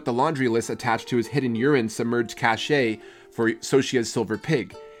points out the laundry list attached to his hidden urine submerged cache for Socia's silver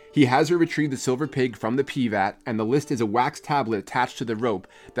pig. He has her retrieve the silver pig from the pea vat, and the list is a wax tablet attached to the rope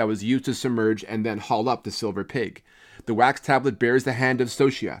that was used to submerge and then haul up the silver pig. The wax tablet bears the hand of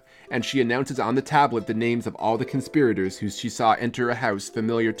Socia, and she announces on the tablet the names of all the conspirators who she saw enter a house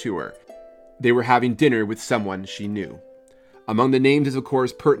familiar to her. They were having dinner with someone she knew. Among the names is, of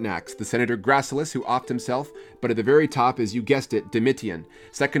course, Pertinax, the senator Gracilis, who offed himself, but at the very top is, you guessed it, Domitian,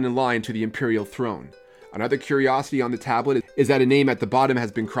 second in line to the imperial throne. Another curiosity on the tablet is that a name at the bottom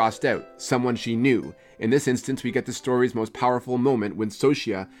has been crossed out, someone she knew. In this instance, we get the story's most powerful moment when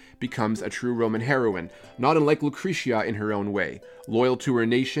Socia becomes a true Roman heroine, not unlike Lucretia in her own way. Loyal to her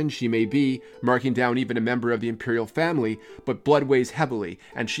nation, she may be, marking down even a member of the imperial family, but blood weighs heavily,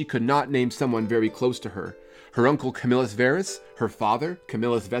 and she could not name someone very close to her. Her uncle Camillus Verus, her father,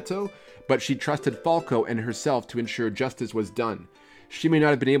 Camillus Veto, but she trusted Falco and herself to ensure justice was done. She may not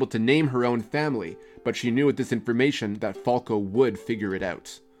have been able to name her own family, but she knew with this information that Falco would figure it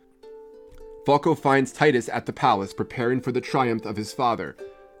out. Falco finds Titus at the palace preparing for the triumph of his father,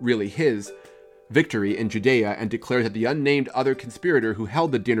 really his, victory in Judea, and declares that the unnamed other conspirator who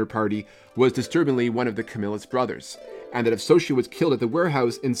held the dinner party was disturbingly one of the Camillus brothers, and that if Socia was killed at the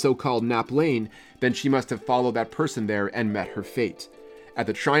warehouse in so-called Nap Lane, then she must have followed that person there and met her fate. At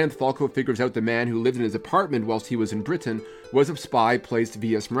the triumph, Falco figures out the man who lived in his apartment whilst he was in Britain was a spy placed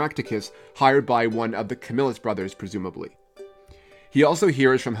via Smaragdicus, hired by one of the Camillus brothers, presumably. He also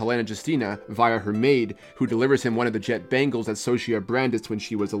hears from Helena Justina via her maid, who delivers him one of the jet bangles that Socia brandished when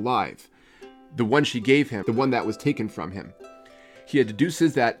she was alive. The one she gave him, the one that was taken from him. He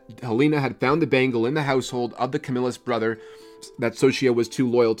deduces that Helena had found the bangle in the household of the Camillus brother that Socia was too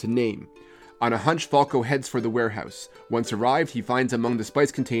loyal to name. On a hunch, Falco heads for the warehouse. Once arrived, he finds among the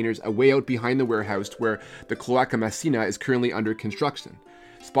spice containers a way out behind the warehouse where the Cloaca Messina is currently under construction.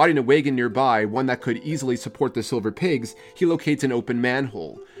 Spotting a wagon nearby, one that could easily support the silver pigs, he locates an open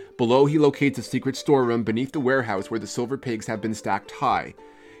manhole. Below, he locates a secret storeroom beneath the warehouse where the silver pigs have been stacked high.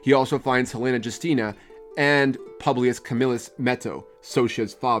 He also finds Helena Justina and Publius Camillus Metto,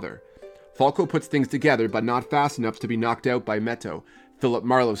 Socia's father. Falco puts things together, but not fast enough to be knocked out by Metto, Philip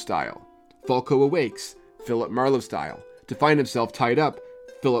Marlowe style. Falco awakes, Philip Marlowe style, to find himself tied up,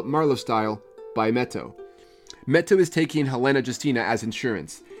 Philip Marlowe style, by Metto. Metto is taking Helena Justina as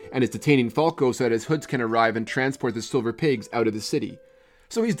insurance, and is detaining Falco so that his hoods can arrive and transport the silver pigs out of the city.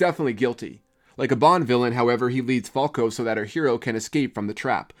 So he's definitely guilty. Like a Bond villain, however, he leads Falco so that our hero can escape from the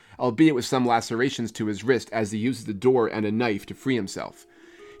trap, albeit with some lacerations to his wrist as he uses the door and a knife to free himself.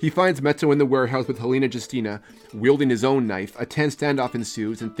 He finds Metto in the warehouse with Helena Justina, wielding his own knife. A tense standoff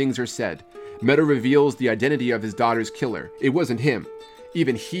ensues and things are said. Metto reveals the identity of his daughter's killer. It wasn't him.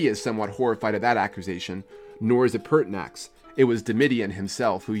 Even he is somewhat horrified at that accusation, nor is it Pertinax. It was Domitian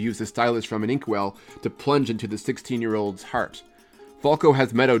himself who used the stylus from an inkwell to plunge into the 16-year-old's heart. Falco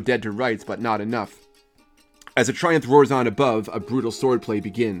has Metto dead to rights, but not enough. As a triumph roars on above, a brutal swordplay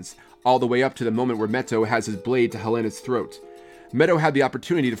begins, all the way up to the moment where Metto has his blade to Helena's throat. Metto had the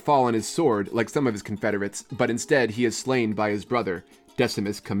opportunity to fall on his sword, like some of his confederates, but instead he is slain by his brother,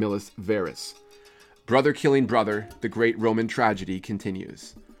 Decimus Camillus Verus. Brother killing brother, the great Roman tragedy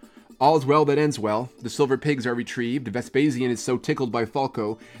continues. All's well that ends well. The silver pigs are retrieved. Vespasian is so tickled by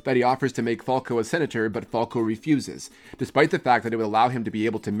Falco that he offers to make Falco a senator, but Falco refuses, despite the fact that it would allow him to be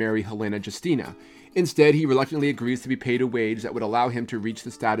able to marry Helena Justina. Instead, he reluctantly agrees to be paid a wage that would allow him to reach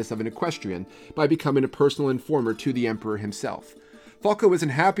the status of an equestrian by becoming a personal informer to the emperor himself. Falco isn't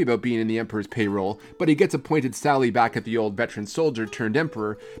happy about being in the emperor's payroll, but he gets appointed Sally back at the old veteran soldier turned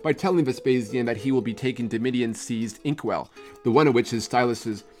emperor by telling Vespasian that he will be taking Domitian's seized inkwell, the one of which his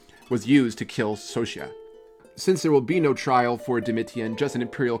stylus was used to kill Socia. Since there will be no trial for Domitian, just an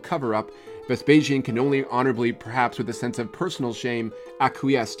imperial cover-up, Vespasian can only honorably, perhaps with a sense of personal shame,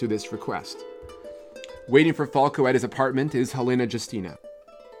 acquiesce to this request. Waiting for Falco at his apartment is Helena Justina.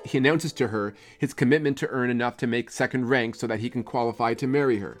 He announces to her his commitment to earn enough to make second rank so that he can qualify to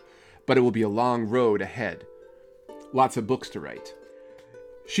marry her, but it will be a long road ahead. Lots of books to write.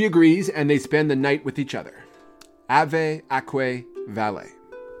 She agrees, and they spend the night with each other. Ave Aquae Vale.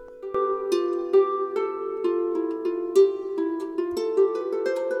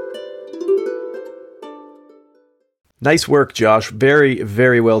 Nice work, Josh. Very,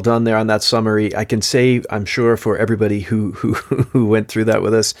 very well done there on that summary. I can say, I'm sure, for everybody who went through that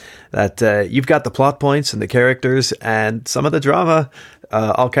with us, that you've got the plot points and the characters and some of the drama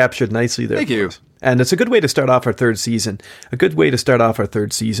all captured nicely there. Thank you. And it's a good way to start off our third season. A good way to start off our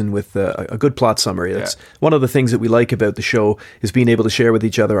third season with a good plot summary. That's one of the things that we like about the show, is being able to share with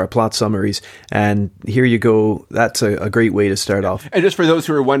each other our plot summaries. And here you go. That's a great way to start off. And just for those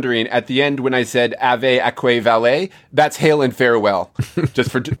who are wondering, at the end when I said Ave Aquae Vale, that's hail and farewell.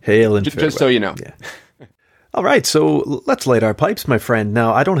 Just for hail and farewell. Just so you know. Yeah. All right, so let's light our pipes, my friend.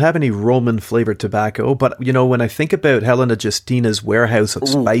 Now, I don't have any Roman-flavored tobacco, but, you know, when I think about Helena Justina's warehouse of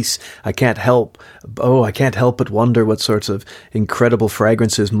spice, I can't help but wonder what sorts of incredible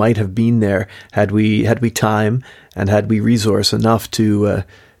fragrances might have been there had we time and had we resource enough to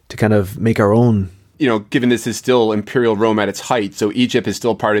kind of make our own. You know, given this is still Imperial Rome at its height, so Egypt is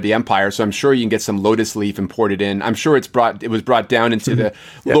still part of the empire, so I'm sure you can get some lotus leaf imported in. I'm sure it was brought down into the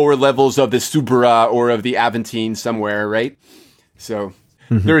lower levels of the Subura or of the Aventine somewhere, right? So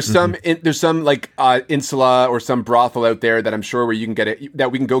there's some like insula or some brothel out there that I'm sure where you can get it,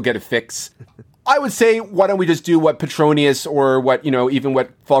 that we can go get a fix. I would say, why don't we just do what Petronius or what, you know, even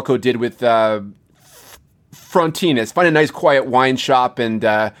what Falco did with Frontinus, find a nice quiet wine shop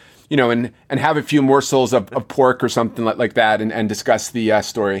and you know, and have a few morsels of pork or something like that and discuss the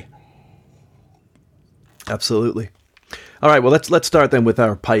story. Absolutely. All right, well, let's start then with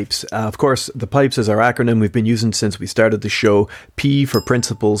our pipes. Of course, the pipes is our acronym we've been using since we started the show. P for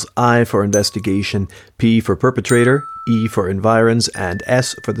principles, I for investigation, P for perpetrator, E for environs, and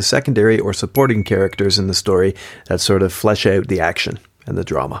S for the secondary or supporting characters in the story that sort of flesh out the action and the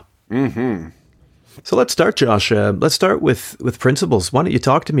drama. Mm-hmm. So let's start, Josh. Let's start with principles. Why don't you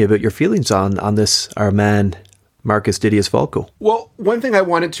talk to me about your feelings on this, our man, Marcus Didius Falco? Well, one thing I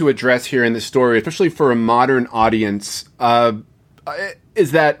wanted to address here in this story, especially for a modern audience,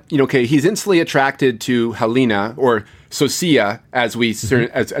 is that, you know, okay, he's instantly attracted to Helena, or Socia, as we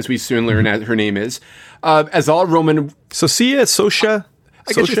soon learn as her name is, as all Roman. Socia.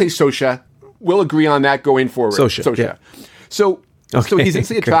 I guess you say Socia. We'll agree on that going forward. Socia. Yeah. So he's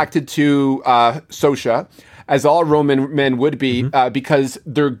instantly attracted to Socia, as all Roman men would be, because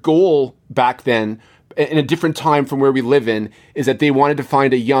their goal back then, in a different time from where we live in, is that they wanted to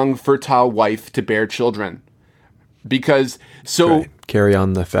find a young, fertile wife to bear children. because carry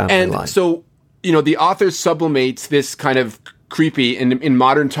on the family line. So, the author sublimates this kind of creepy in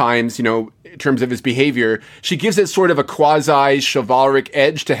modern times, in terms of his behavior. She gives it sort of a quasi-chivalric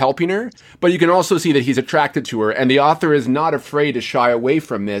edge to helping her, but you can also see that he's attracted to her, and the author is not afraid to shy away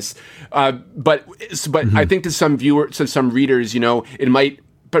from this. But I think to some readers, it might,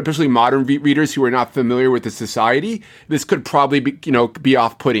 especially modern readers who are not familiar with the society, this could probably be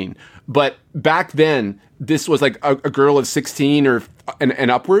off-putting. But back then, this was like a girl of 16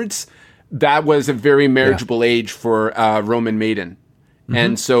 and upwards. That was a very marriageable age for a Roman maiden.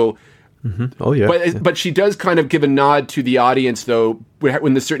 And so, Oh yeah. But she does kind of give a nod to the audience, though,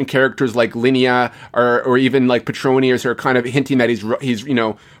 when the certain characters like Linnea or even like Petronius are kind of hinting that he's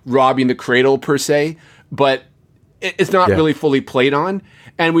robbing the cradle per se, but it's not really fully played on.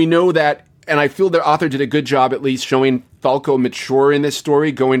 And we know that, and I feel the author did a good job at least showing Falco mature in this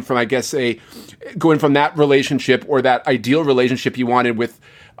story, going from that relationship or that ideal relationship he wanted with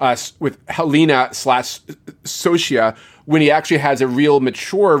Helena / Socia, when he actually has a real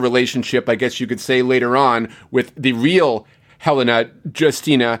mature relationship, I guess you could say, later on with the real Helena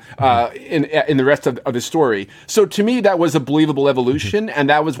Justina in the rest of the story. So to me, that was a believable evolution, and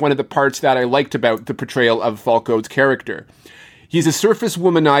that was one of the parts that I liked about the portrayal of Falco's character. He's a surface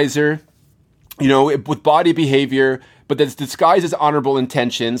womanizer, with body behavior, but that's disguised as honorable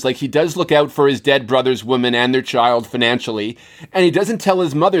intentions. Like, he does look out for his dead brother's woman and their child financially, and he doesn't tell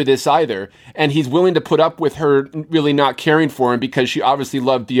his mother this either. And he's willing to put up with her really not caring for him because she obviously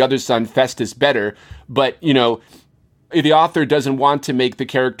loved the other son, Festus, better. But, the author doesn't want to make the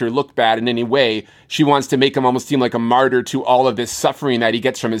character look bad in any way. She wants to make him almost seem like a martyr to all of this suffering that he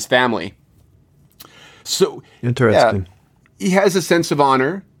gets from his family. So interesting. He has a sense of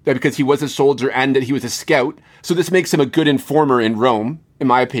honor, that because he was a soldier and that he was a scout. So this makes him a good informer in Rome, in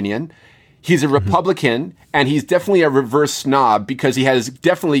my opinion. He's a Republican, and he's definitely a reverse snob because he has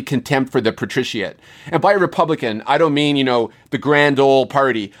definitely contempt for the patriciate. And by Republican, I don't mean, the grand old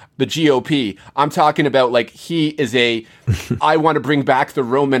party, the GOP. I'm talking about, like, he is I want to bring back the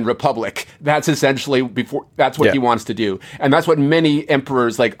Roman Republic. That's essentially that's what he wants to do. And that's what many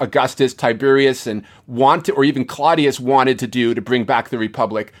emperors like Augustus, Tiberius, and or even Claudius wanted to do, to bring back the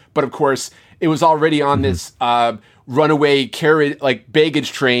Republic. But of course, it was already on this runaway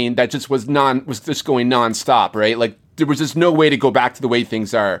baggage train that just was just going nonstop, right? Like, there was just no way to go back to the way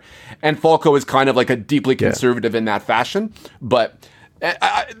things are. And Falco is kind of like a deeply conservative in that fashion. But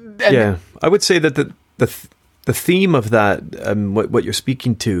I would say that the theme of that, what you're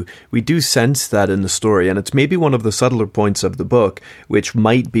speaking to, we do sense that in the story, and it's maybe one of the subtler points of the book, which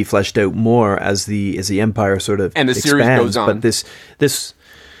might be fleshed out more as the empire sort of and the expands. Series goes on. But this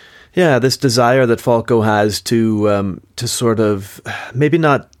desire that Falco has to sort of maybe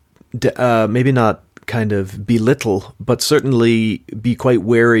not kind of belittle, but certainly be quite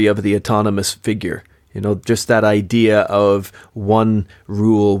wary of the autonomous figure. Just that idea of one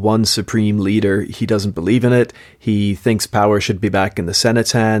rule, one supreme leader. He doesn't believe in it. He thinks power should be back in the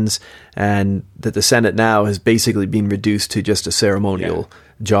Senate's hands, and that the Senate now has basically been reduced to just a ceremonial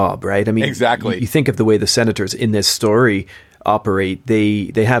job, right? I mean, exactly. You think of the way the senators in this story operate.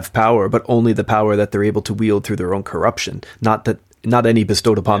 They have power, but only the power that they're able to wield through their own corruption, not any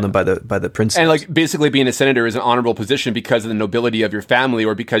bestowed upon them by the prince. And like, basically being a senator is an honorable position because of the nobility of your family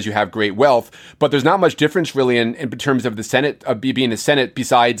or because you have great wealth. But there's not much difference really in terms of the Senate, of being a Senate,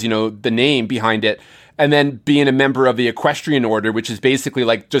 besides, the name behind it. And then being a member of the equestrian order, which is basically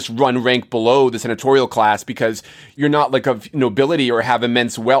like just run rank below the senatorial class, because you're not like of nobility or have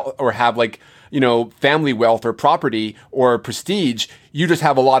immense wealth or have like, family wealth or property or prestige. You just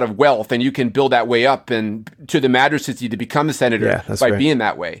have a lot of wealth, and you can build that way up and to the magistracy to become a senator being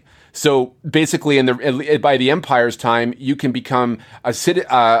that way. So basically, by the empire's time, you can become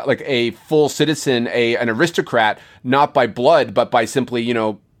like a full citizen, an aristocrat, not by blood, but by simply,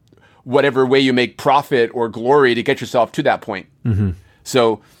 whatever way you make profit or glory to get yourself to that point. Mm-hmm.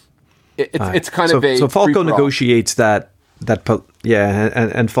 So it's kind of a... So Falco negotiates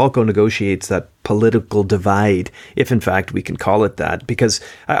and Falco negotiates that political divide, if in fact we can call it that, because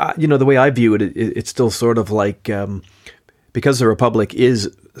the way I view it, it's still sort of like because the Republic is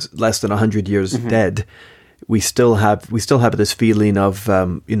less than 100 years dead. We still have this feeling of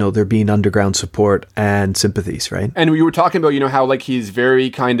there being underground support and sympathies, right? And we were talking about how like he's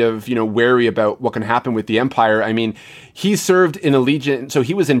very kind of wary about what can happen with the empire. I mean, he served in a legion, so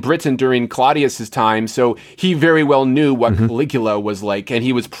he was in Britain during Claudius's time, so he very well knew what Caligula was like, and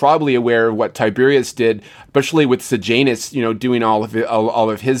he was probably aware of what Tiberius did, especially with Sejanus, doing all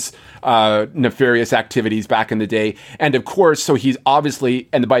of his nefarious activities back in the day. And of course, so he's obviously,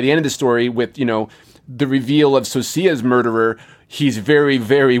 and by the end of the story, with the reveal of Sosia's murderer, he's very,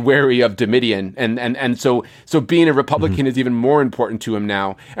 very wary of Domitian. And so being a Republican is even more important to him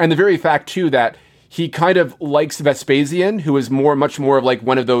now. And the very fact, too, that he kind of likes Vespasian, who is much more of like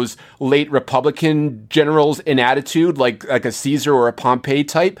one of those late Republican generals in attitude, like a Caesar or a Pompey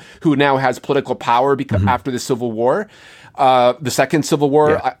type, who now has political power after the Civil War, the Second Civil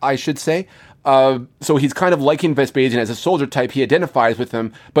War, Yeah. I should say. So he's kind of liking Vespasian as a soldier type. He identifies with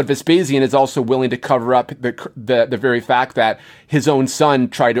him, but Vespasian is also willing to cover up the very fact that his own son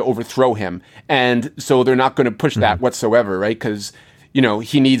tried to overthrow him, and so they're not going to push that whatsoever, right? Because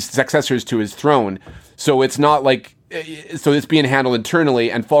he needs successors to his throne. So it's not like so it's being handled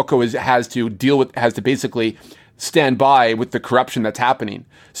internally, and Falco has to basically stand by with the corruption that's happening.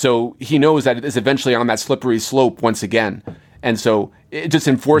 So he knows that it is eventually on that slippery slope once again. And so it just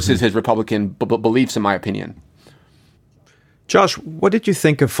enforces his Republican beliefs, in my opinion. Josh, what did you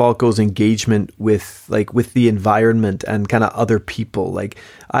think of Falco's engagement with the environment and kind of other people? Like,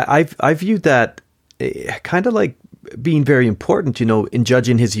 I viewed that kind of like being very important, in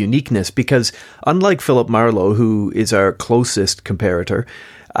judging his uniqueness, because unlike Philip Marlowe, who is our closest comparator,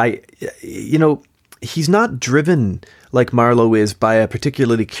 he's not driven like Marlowe is by a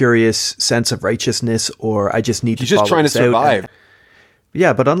particularly curious sense of righteousness, or I just need to He's just trying to survive.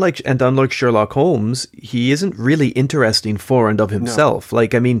 Yeah, but unlike Sherlock Holmes, he isn't really interesting for and of himself. No.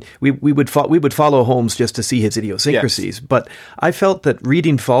 Like, I mean, we would follow Holmes just to see his idiosyncrasies. Yes. But I felt that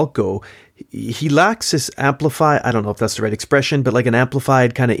reading Falco, he lacks this amplified, I don't know if that's the right expression, but like an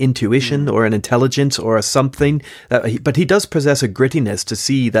amplified kind of intuition or an intelligence or a something. But he does possess a grittiness to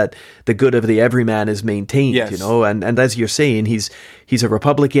see that the good of the everyman is maintained, yes. And as you're saying, he's a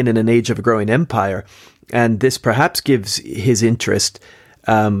Republican in an age of a growing empire. And this perhaps gives his interest,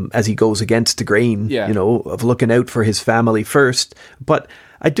 as he goes against the grain, of looking out for his family first. But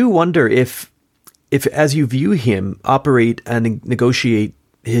I do wonder if as you view him operate and negotiate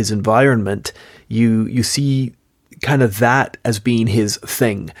his environment, you see kind of that as being his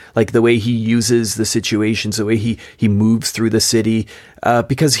thing, like the way he uses the situations, the way he moves through the city,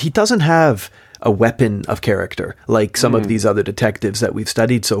 because he doesn't have a weapon of character like some of these other detectives that we've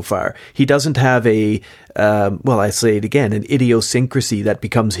studied so far. He doesn't have I say it again, an idiosyncrasy that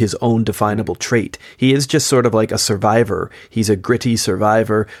becomes his own definable trait. He is just sort of like a survivor. He's a gritty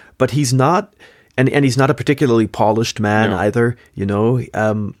survivor, but he's not, and he's not a particularly polished man either, he's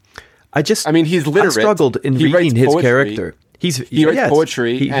literate. I struggled in reading his character. He writes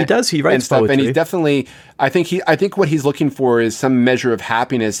poetry. He writes and stuff, poetry. And he's definitely, I think what he's looking for is some measure of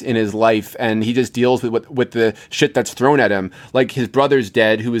happiness in his life, and he just deals with the shit that's thrown at him. Like his brother's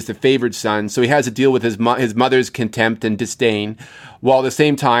dead, who is the favored son, so he has to deal with his mother's contempt and disdain, while at the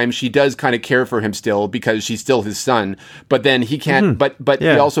same time she does kind of care for him still because she's still his son. But then he can't. But he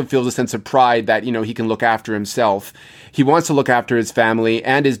also feels a sense of pride that he can look after himself. He wants to look after his family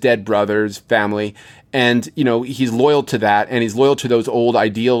and his dead brother's family. And, he's loyal to that, and he's loyal to those old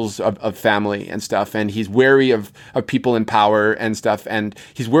ideals of family and stuff. And he's wary of people in power and stuff. And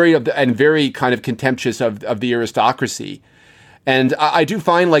he's wary of and very kind of contemptuous of the aristocracy. And I do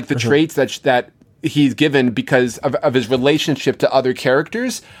find like the traits that he's given because of his relationship to other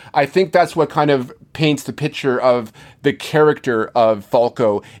characters. I think that's what kind of paints the picture of the character of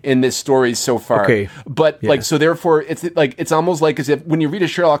Falco in this story so far. Okay. But so therefore it's almost like as if when you read a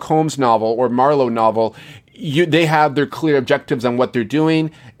Sherlock Holmes novel or Marlowe novel, they have their clear objectives on what they're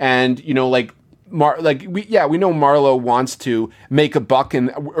doing, and we know Marlowe wants to make a buck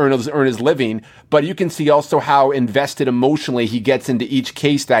and earn his living, but you can see also how invested emotionally he gets into each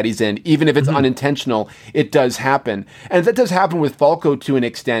case that he's in. Even if it's unintentional, it does happen. And that does happen with Falco to an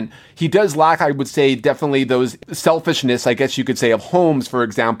extent. He does lack, I would say, definitely those selfishness, I guess you could say, of Holmes, for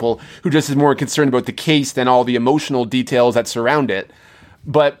example, who just is more concerned about the case than all the emotional details that surround it.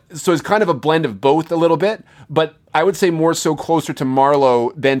 But so it's kind of a blend of both a little bit, but I would say more so closer to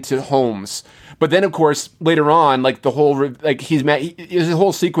Marlowe than to Holmes. But then, of course, later on, like the whole, like there's a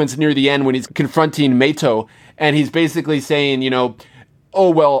whole sequence near the end when he's confronting Mato, and he's basically saying, oh,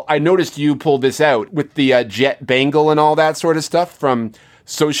 well, I noticed you pulled this out with the jet bangle and all that sort of stuff from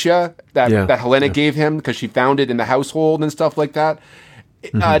Sosia that Helena gave him because she found it in the household and stuff like that.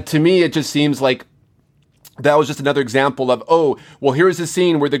 To me, it just seems like that was just another example of, oh, well, here's a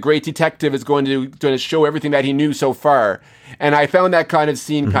scene where the great detective is going to show everything that he knew so far. And I found that kind of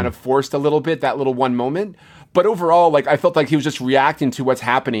scene kind of forced a little bit, that little one moment. But overall, I felt like he was just reacting to what's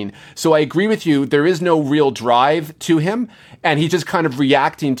happening. So I agree with you. There is no real drive to him, and he's just kind of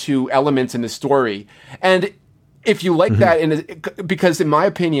reacting to elements in the story. And if you like that, because in my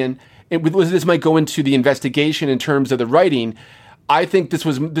opinion, this might go into the investigation in terms of the writing, I think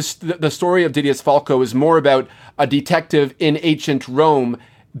the story of Didius Falco is more about a detective in ancient Rome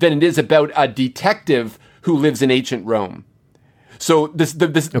than it is about a detective who lives in ancient Rome. So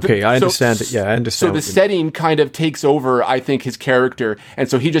I understand it. Yeah, I understand. So the setting kind of takes over, I think, his character, and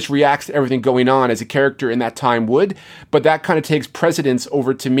so he just reacts to everything going on as a character in that time would. But that kind of takes precedence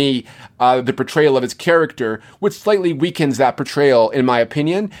over, to me, the portrayal of his character, which slightly weakens that portrayal, in my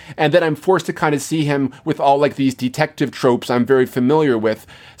opinion. And then I'm forced to kind of see him with all like these detective tropes I'm very familiar with.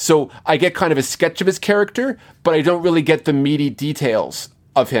 So I get kind of a sketch of his character, but I don't really get the meaty details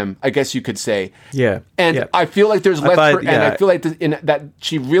of him, I guess you could say. Yeah. And yeah. I feel like there's less, and I feel like that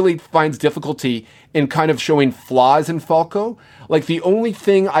she really finds difficulty in kind of showing flaws in Falco. Like the only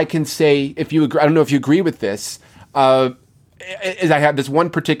thing I can say, if you agree, I don't know if you agree with this, is I have this one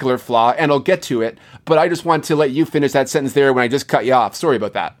particular flaw, and I'll get to it, but I just want to let you finish that sentence there when I just cut you off. Sorry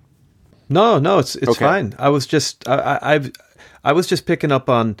about that. No, it's okay. Fine. I was just, I was just picking up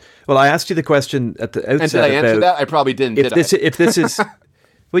on, well, I asked you the question at the outset. And did I answer that? I probably didn't, If this is...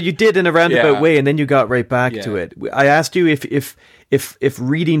 Well, you did in a roundabout way, and then you got right back to it. I asked you if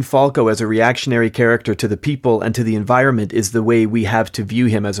reading Falco as a reactionary character to the people and to the environment is the way we have to view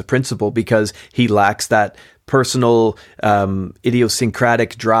him as a principal, because he lacks that personal,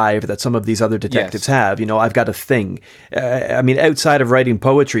 idiosyncratic drive that some of these other detectives have. You know, I've got a thing. I mean, outside of writing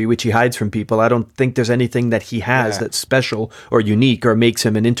poetry, which he hides from people, I don't think there's anything that he has that's special or unique or makes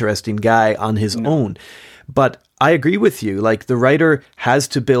him an interesting guy on his own. But I agree with you. Like, the writer has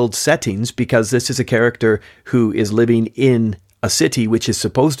to build settings because this is a character who is living in a city which is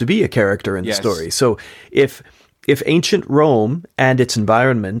supposed to be a character in the story. So if ancient Rome and its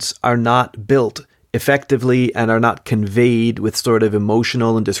environments are not built effectively and are not conveyed with sort of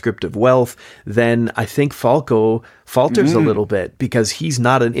emotional and descriptive wealth, then I think Falco falters a little bit, because he's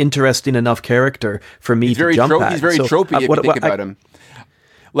not an interesting enough character for me to jump at. He's very tropey if you think about him.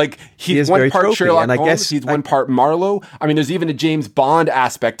 Like, he's one part tropey, Sherlock Holmes, I guess he's one part Marlowe. I mean, there's even a James Bond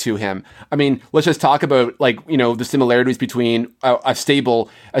aspect to him. I mean, let's just talk about, like, you know, the similarities between a stable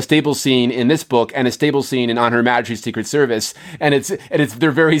scene in this book and a stable scene in On Her Majesty's Secret Service, and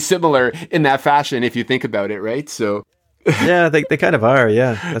they're very similar in that fashion if you think about it, right? So, yeah, they kind of are.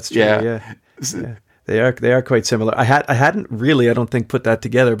 Yeah, that's true. Yeah. They are quite similar. I hadn't really, I don't think, put that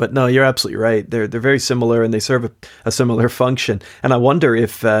together, but no, you're absolutely right. They're very similar, and they serve a similar function. And I wonder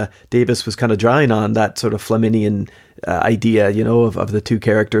if Davis was kind of drawing on that sort of Fleminian idea, you know, of the two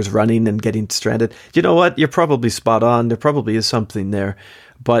characters running and getting stranded. You know what? You're probably spot on. There probably is something there.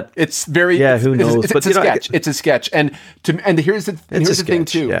 But it's very, who knows? It's a sketch. It's a sketch, and here's the thing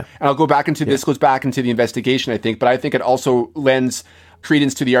too. Yeah. And I'll go back into this. Goes back into the investigation, I think, but I think it also lends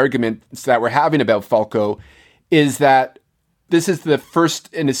credence to the arguments that we're having about Falco, is that this is the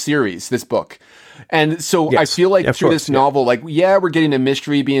first in a series, this book. And so I feel like through this novel, like, we're getting a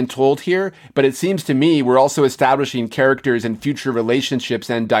mystery being told here, but it seems to me we're also establishing characters and future relationships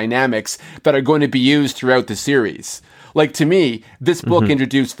and dynamics that are going to be used throughout the series. Like, to me, this book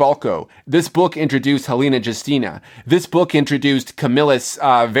introduced Falco. This book introduced Helena Justina. This book introduced Camillus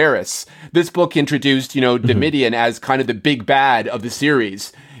Verus. This book introduced, Domitian as kind of the big bad of the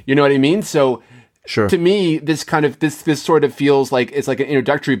series. You know what I mean? So, sure. To me, this kind of this sort of feels like it's like an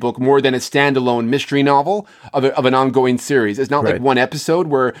introductory book more than a standalone mystery novel of an ongoing series. It's not like one episode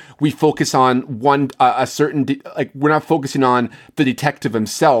where we focus on a certain we're not focusing on the detective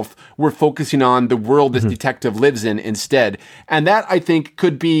himself. We're focusing on the world this detective lives in instead. And that, I think,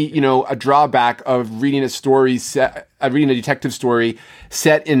 could be a drawback of reading a story reading a detective story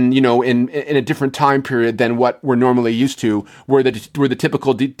set in a different time period than what we're normally used to, where the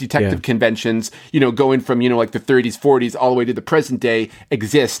typical detective conventions, going from like the 30s, 40s all the way to the present day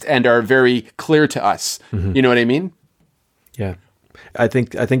exist and are very clear to us. You know what I mean? Yeah, I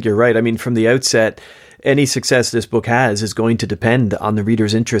think you're right. I mean, from the outset, any success this book has is going to depend on the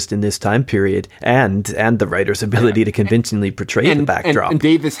reader's interest in this time period and the writer's ability to convincingly portray the backdrop. And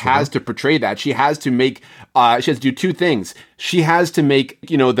Davis has to portray that. She has to make. She has to do two things. She has to make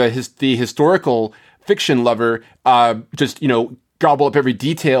the historical fiction lover gobble up every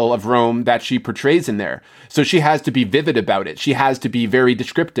detail of Rome that she portrays in there. So she has to be vivid about it. She has to be very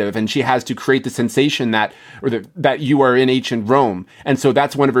descriptive, and she has to create the sensation that you are in ancient Rome. And so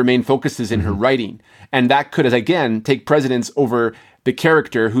that's one of her main focuses in her writing. And that could, again, take precedence over the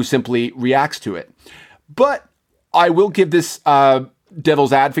character who simply reacts to it. But I will give this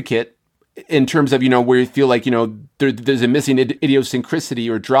devil's advocate in terms of, where you feel like, there's a missing idiosyncrasy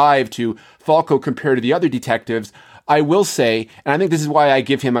or drive to Falco compared to the other detectives. I will say, and I think this is why I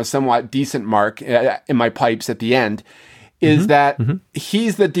give him a somewhat decent mark in my pipes at the end, is that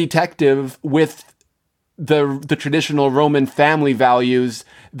he's the detective with the traditional Roman family values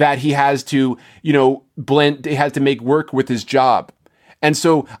that he has to, blend, he has to make work with his job. And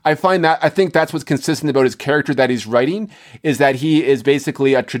so I think that's what's consistent about his character that he's writing, is that he is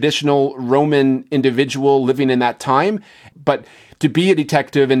basically a traditional Roman individual living in that time. But to be a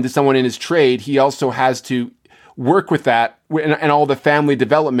detective and to someone in his trade, he also has to work with that and all the family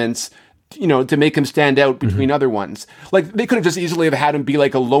developments, to make him stand out between other ones. Like, they could have just easily have had him be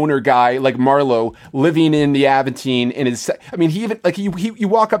like a loner guy, like Marlowe, living in the Aventine in his, he even, like, you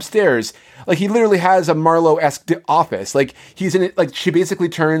walk upstairs, like, he literally has a Marlowe-esque office. Like, he's in it, like, she basically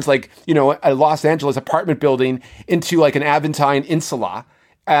turns, like, a Los Angeles apartment building into, like, an Aventine insula.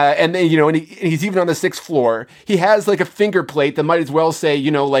 And then, and he's even on the 6th floor. He has, like, a finger plate that might as well say,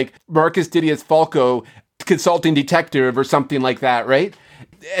 like, Marcus Didius Falco, consulting detective or something like that, right?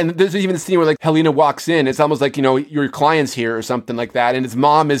 And there's even a scene where, like, Helena walks in. It's almost like, your client's here or something like that. And his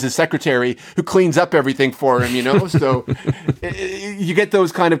mom is his secretary who cleans up everything for him, So you get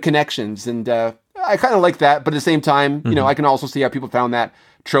those kind of connections. And I kind of like that. But at the same time, I can also see how people found that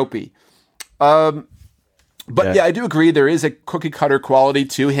tropey. But yeah, I do agree. There is a cookie cutter quality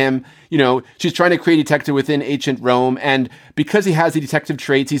to him. She's trying to create a detective within ancient Rome. And because he has the detective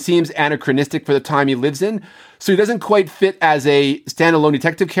traits, he seems anachronistic for the time he lives in. So he doesn't quite fit as a standalone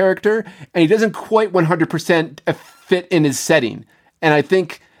detective character. And he doesn't quite 100% fit in his setting. And I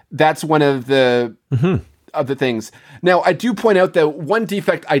think that's one of the things. Now, I do point out that one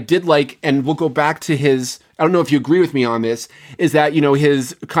defect I did like, and we'll go back to his, I don't know if you agree with me on this, is that,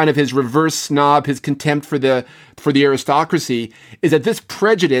 his reverse snob, his contempt for the aristocracy, is that this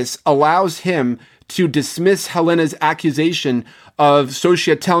prejudice allows him to dismiss Helena's accusation of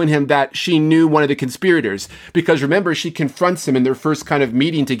Socia telling him that she knew one of the conspirators. Because remember, she confronts him in their first kind of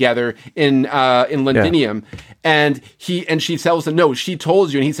meeting together in Londinium. Yeah. And she tells him, no, she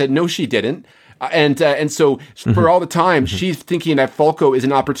told you. And he said, no, she didn't. And so for all the time, she's thinking that Falco is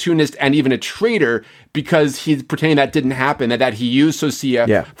an opportunist and even a traitor because he's pretending that didn't happen, that he used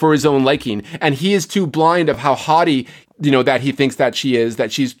Socia for his own liking. And he is too blind of how haughty, that he thinks that she is,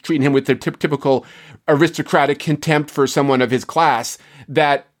 that she's treating him with the typical aristocratic contempt for someone of his class,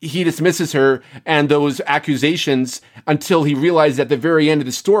 that he dismisses her and those accusations until he realizes at the very end of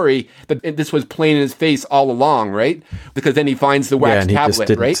the story that this was plain in his face all along, right? Because then he finds the wax and he tablet, just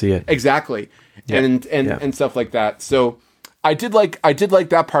didn't right? See it. Exactly. And stuff like that. So I did like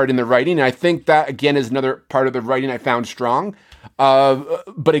that part in the writing. And I think that, again, is another part of the writing I found strong.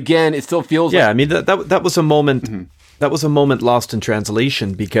 But again, it still feels like... I mean, that was a moment... That was a moment lost in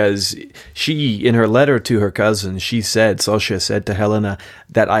translation because she, in her letter to her cousin, Socia said to Helena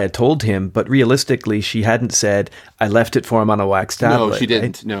that I had told him, but realistically, she hadn't said, I left it for him on a wax tablet. No, she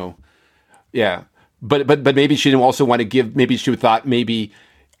didn't. Right? No. Yeah. But maybe she didn't also want to give, maybe she thought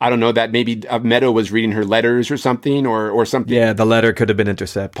I don't know, that maybe Meadow was reading her letters or something or something. Yeah, the letter could have been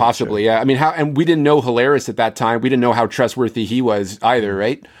intercepted. Possibly, sure. Yeah. I mean, and we didn't know Hilaris at that time. We didn't know how trustworthy he was either,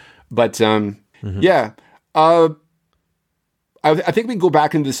 right? But, yeah. I think we can go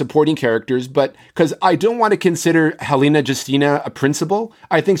back into the supporting characters, but because I don't want to consider Helena Justina a principal.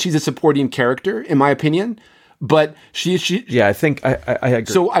 I think she's a supporting character, in my opinion. But she yeah, I think I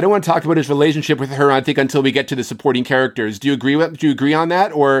agree. So I don't want to talk about his relationship with her, I think, until we get to the supporting characters. Do you agree on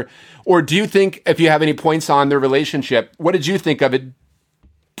that? Or do you think, if you have any points on their relationship, what did you think of it?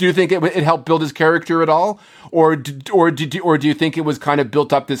 Do you think it helped build his character at all? Or do you think it was kind of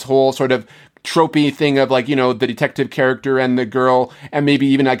built up this whole sort of tropey thing of, like, the detective character and the girl, and maybe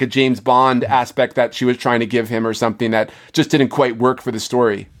even like a James Bond aspect that she was trying to give him or something that just didn't quite work for the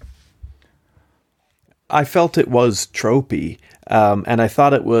story? I felt it was tropey, and I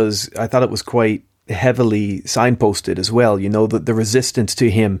thought it was quite heavily signposted as well. The resistance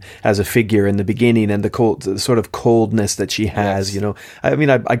to him as a figure in the beginning and the sort of coldness that she has. Yes. I mean,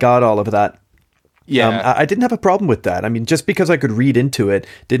 I got all of that. Yeah, I didn't have a problem with that. I mean, just because I could read into it,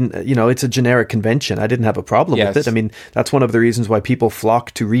 it's a generic convention. I didn't have a problem with it. I mean, that's one of the reasons why people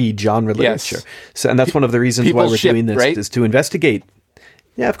flock to read genre literature. Yes. So, and that's one of the reasons why we're doing this, right? Is to investigate.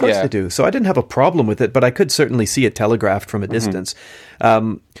 Yeah, of course they do. So I didn't have a problem with it, but I could certainly see it telegraphed from a distance.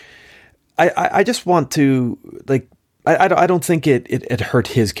 I just want to, like, I don't think it hurt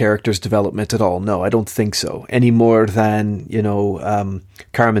his character's development at all. No, I don't think so. Any more than,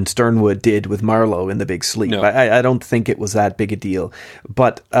 Carmen Sternwood did with Marlowe in The Big Sleep. No. I don't think it was that big a deal.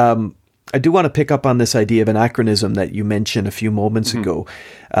 But I do want to pick up on this idea of anachronism that you mentioned a few moments ago.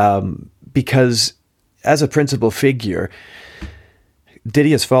 Because as a principal figure,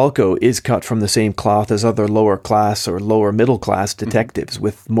 Didius Falco is cut from the same cloth as other lower class or lower middle class detectives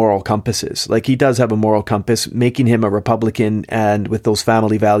with moral compasses. Like, he does have a moral compass, making him a Republican and with those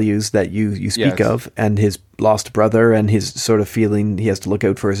family values that you speak of, and his lost brother and his sort of feeling he has to look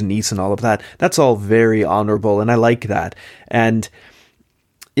out for his niece and all of that. That's all very honorable, and I like that. And,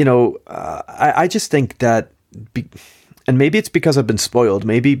 you know, I just think that, and maybe it's because I've been spoiled,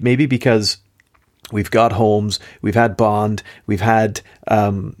 maybe because we've got Holmes, we've had Bond, we've had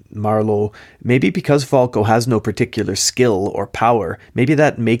Marlowe. Maybe because Falco has no particular skill or power, maybe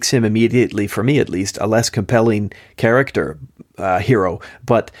that makes him immediately, for me at least, a less compelling character, hero.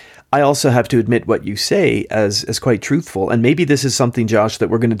 But I also have to admit what you say as quite truthful. And maybe this is something, Josh, that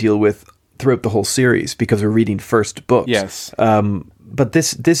we're going to deal with throughout the whole series because we're reading first books. Yes. But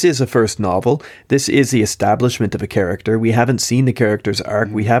this is a first novel. This is the establishment of a character. We haven't seen the character's arc.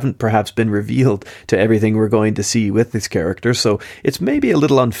 We haven't perhaps been revealed to everything we're going to see with this character. So it's maybe a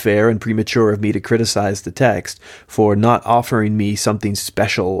little unfair and premature of me to criticize the text for not offering me something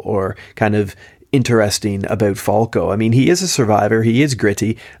special or kind of interesting about Falco. I mean, he is a survivor, he is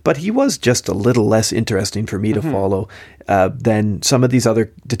gritty, but he was just a little less interesting for me to follow than some of these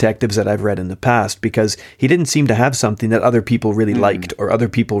other detectives that I've read in the past, because he didn't seem to have something that other people really liked or other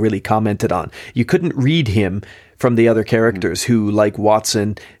people really commented on. You couldn't read him from the other characters who, like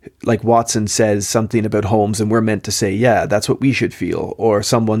Watson says something about Holmes and we're meant to say, yeah, that's what we should feel. Or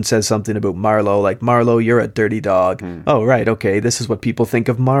someone says something about Marlowe, like, Marlowe, you're a dirty dog. Oh, right, okay, this is what people think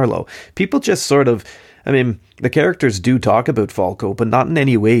of Marlowe. People just sort of, I mean, the characters do talk about Falco, but not in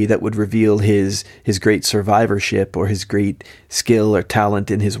any way that would reveal his great survivorship or his great skill or talent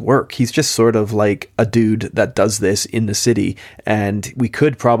in his work. He's just sort of like a dude that does this in the city, and we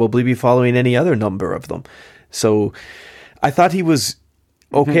could probably be following any other number of them. So I thought he was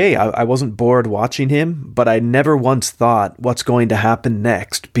okay. I wasn't bored watching him, but I never once thought what's going to happen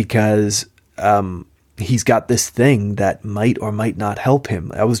next, because he's got this thing that might or might not help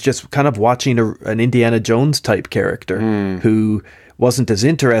him. I was just kind of watching an Indiana Jones type character who wasn't as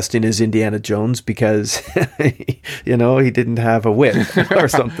interesting as Indiana Jones because, you know, he didn't have a whip or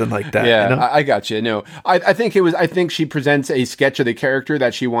something like that. Yeah, you know? I got you. No, I think she presents a sketch of the character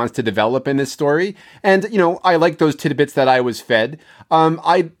that she wants to develop in this story. And, you know, I like those tidbits that I was fed.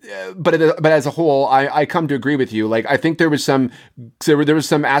 But as a whole, I come to agree with you. Like, I think there was some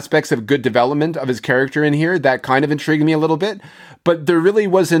aspects of good development of his character in here that kind of intrigued me a little bit, but there really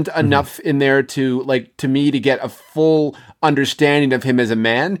wasn't enough in there to me to get a full understanding of him as a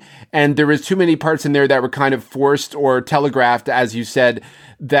man. And there was too many parts in there that were kind of forced or telegraphed, as you said,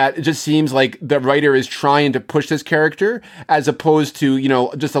 that it just seems like the writer is trying to push this character as opposed to, you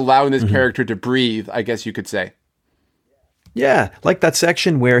know, just allowing this character to breathe, I guess you could say. Yeah, like that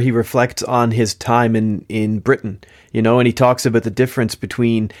section where he reflects on his time in Britain, you know, and he talks about the difference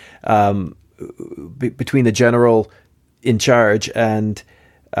between the general in charge and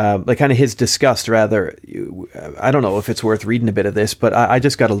like kind of his disgust, rather. I don't know if it's worth reading a bit of this, but I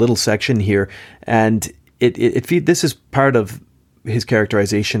just got a little section here, and this is part of his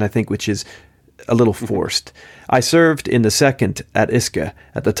characterization, I think, which is a little forced. I served in the 2nd at Isca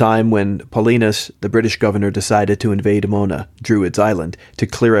at the time when Paulinus, the British governor, decided to invade Mona, Druid's island, to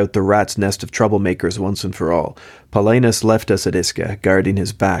clear out the rat's nest of troublemakers once and for all. Paulinus left us at Isca, guarding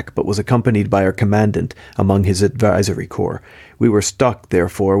his back, but was accompanied by our commandant among his advisory corps. We were stuck,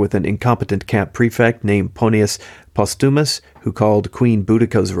 therefore, with an incompetent camp prefect named Ponius Postumus, who called Queen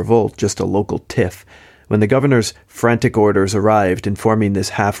Boudica's revolt just a local tiff. When the governor's frantic orders arrived informing this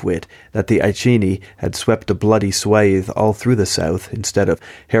half-wit that the Iceni had swept a bloody swathe all through the south instead of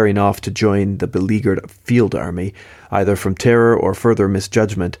herring off to join the beleaguered field army, either from terror or further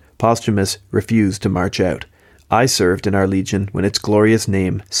misjudgment, Postumus refused to march out. I served in our legion when its glorious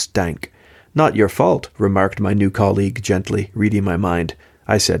name stank. Not your fault, remarked my new colleague gently, reading my mind.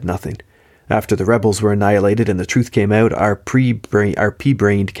 I said nothing. After the rebels were annihilated and the truth came out, our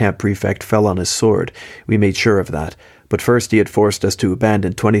pea-brained camp prefect fell on his sword. We made sure of that. But first he had forced us to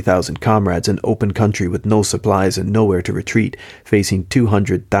abandon 20,000 comrades in open country with no supplies and nowhere to retreat, facing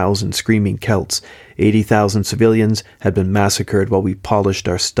 200,000 screaming Celts. 80,000 civilians had been massacred while we polished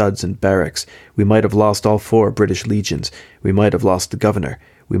our studs and barracks. We might have lost all 4 British legions. We might have lost the governor.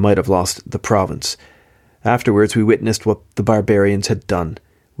 We might have lost the province. Afterwards we witnessed what the barbarians had done.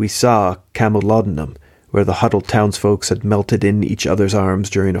 We saw Camulodunum, where the huddled townsfolk had melted in each other's arms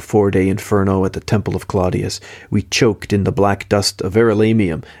during a 4-day inferno at the Temple of Claudius. We choked in the black dust of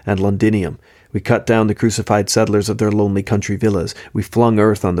Verulamium and Londinium. We cut down the crucified settlers of their lonely country villas. We flung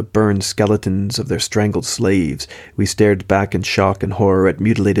earth on the burned skeletons of their strangled slaves. We stared back in shock and horror at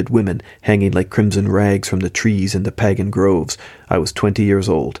mutilated women hanging like crimson rags from the trees in the pagan groves. I was 20 years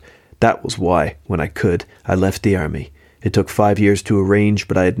old. That was why, when I could, I left the army. It took 5 years to arrange,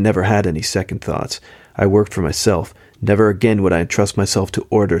 but I had never had any second thoughts. I worked for myself. Never again would I entrust myself to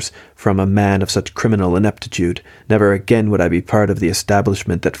orders from a man of such criminal ineptitude. Never again would I be part of the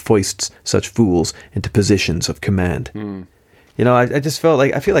establishment that foists such fools into positions of command. You know, I just felt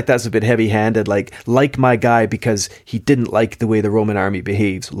like, I feel like that's a bit heavy-handed, like my guy because he didn't like the way the Roman army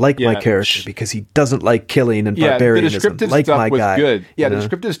behaves, my character because he doesn't like killing and barbarianism, the descriptive like stuff my was guy. Good. Yeah, the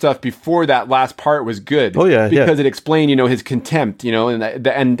descriptive stuff before that last part was good. Oh, yeah, because it explained, you know, his contempt, you know,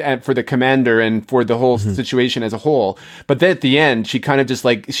 and for the commander and for the whole situation as a whole. But then at the end, she kind of just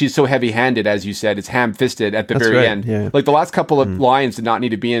like, she's so heavy-handed, as you said, it's ham-fisted at the very end. Yeah. Like the last couple of lines did not need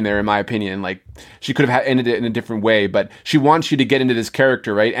to be in there, in my opinion. Like she could have ended it in a different way, but she wants you to get into this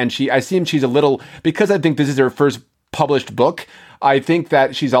character, right? And I seem she's a little, because I think this is her first published book, I think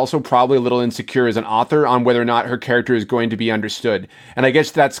that she's also probably a little insecure as an author on whether or not her character is going to be understood. And I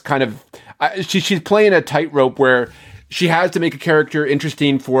guess that's kind of, she's playing a tightrope where she has to make a character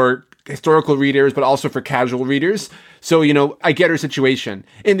interesting for historical readers, but also for casual readers. So, you know, I get her situation.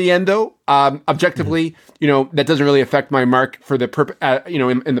 In the end, though, objectively, you know, that doesn't really affect my mark for the you know,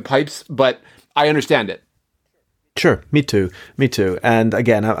 in the pipes, but I understand it. Sure, me too. And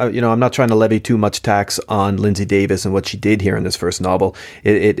again, I'm not trying to levy too much tax on Lindsay Davis and what she did here in this first novel.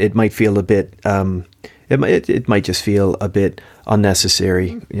 It might feel a bit, it might just feel a bit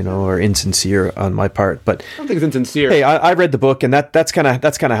unnecessary, you know, or insincere on my part. But I don't think it's insincere. Hey, I read the book, and that's kind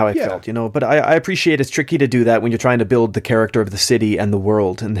of how I felt, you know. But I appreciate it's tricky to do that when you're trying to build the character of the city and the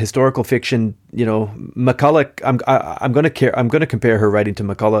world. And historical fiction, you know, McCulloch. I'm going to compare her writing to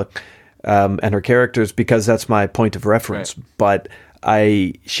McCulloch. And her characters because that's my point of reference. Right. But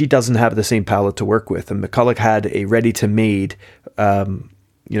she doesn't have the same palette to work with, and McCulloch had a ready-to-made, you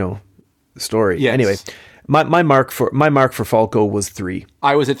know, story. Yes. Anyway, my mark for Falco was 3.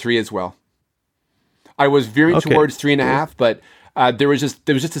 I was at 3 as well. I was veering towards 3.5, but there was just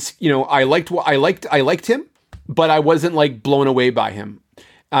this, you know, I liked him, but I wasn't like blown away by him.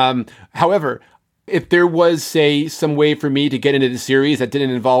 However, if there was, say, some way for me to get into the series that didn't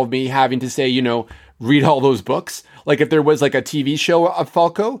involve me having to, say, you know, read all those books, like if there was like a TV show of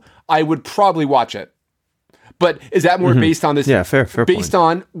Falco, I would probably watch it. But is that more based on this? Yeah, fair based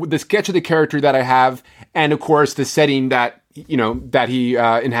point. on the sketch of the character that I have, and of course the setting that, you know, that he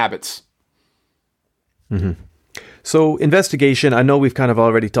inhabits. So investigation. I know we've kind of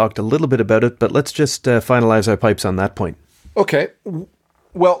already talked a little bit about it, but let's just finalize our pipes on that point. Okay.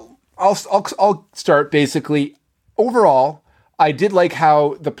 Well, I'll start basically. Overall, I did like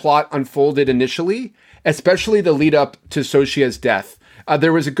how the plot unfolded initially, especially the lead up to Soshia's death.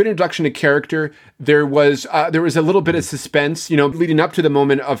 There was a good introduction to character. There was a little bit of suspense, you know, leading up to the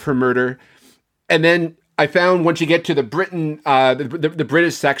moment of her murder. And then I found once you get to the the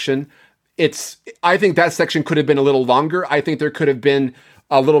British section, I think that section could have been a little longer. I think there could have been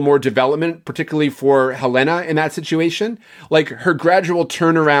a little more development, particularly for Helena in that situation. Like her gradual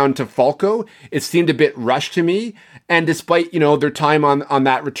turnaround to Falco, it seemed a bit rushed to me. And despite, you know, their time on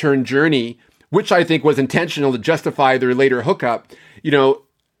that return journey, which I think was intentional to justify their later hookup, you know,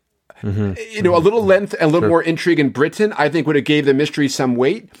 a little length and a little more intrigue in Britain, I think would have gave the mystery some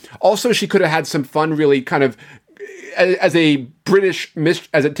weight. Also, she could have had some fun, really kind of as a British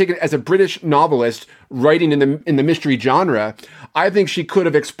novelist writing in the mystery genre. I think she could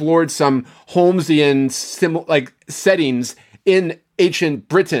have explored some Holmesian settings in ancient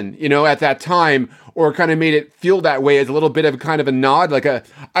Britain, you know, at that time, or kind of made it feel that way as a little bit of kind of a nod.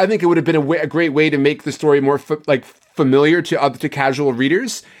 I think it would have been a great way to make the story more familiar to casual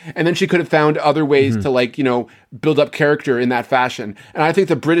readers. And then she could have found other ways to build up character in that fashion. And I think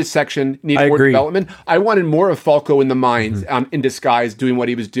the British section needed more development. I wanted more of Falco in the mines, in disguise, doing what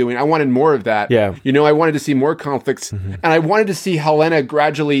he was doing. I wanted more of that. Yeah. You know, I wanted to see more conflicts, and I wanted to see Helena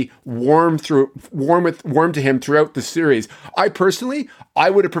gradually warm to him throughout the series. I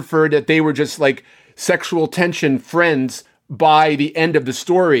would have preferred that they were just like sexual tension friends by the end of the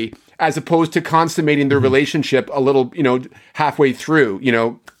story, as opposed to consummating their relationship a little, you know, halfway through, you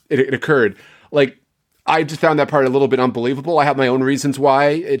know, it occurred. Like, I just found that part a little bit unbelievable. I have my own reasons why,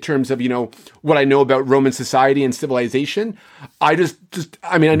 in terms of, you know, what I know about Roman society and civilization. I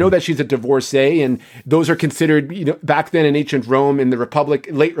know that she's a divorcee, and those are considered, you know, back then in ancient Rome, in the Republic,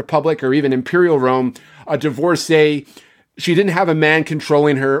 late Republic, or even Imperial Rome, a divorcee, she didn't have a man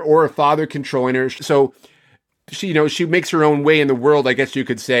controlling her or a father controlling her. So she, you know, she makes her own way in the world, I guess you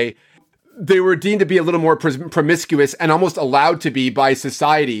could say. they were deemed to be a little more promiscuous and almost allowed to be by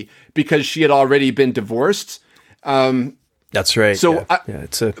society because she had already been divorced. That's right. So,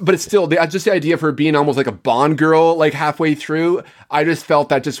 but it's still just the idea of her being almost like a Bond girl, like halfway through. I just felt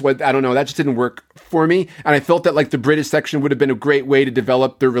that I don't know, that just didn't work for me. And I felt that like the British section would have been a great way to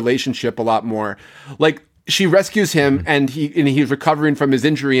develop their relationship a lot more. Like she rescues him and he's recovering from his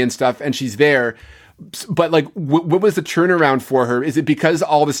injury and stuff, and she's there. But like, what was the turnaround for her? Is it because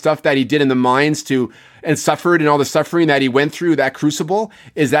all the stuff that he did in the mines and suffered and all the suffering that he went through, that crucible?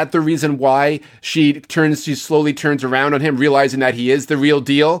 Is that the reason why she slowly turns around on him, realizing that he is the real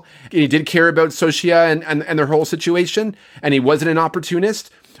deal? And he did care about Socia and their whole situation, and he wasn't an opportunist.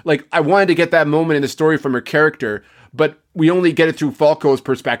 Like, I wanted to get that moment in the story from her character, but we only get it through Falco's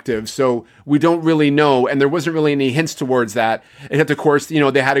perspective, so we don't really know, and there wasn't really any hints towards that. Except, of course,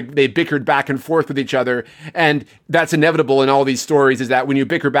 they bickered back and forth with each other, and that's inevitable in all these stories. Is that when you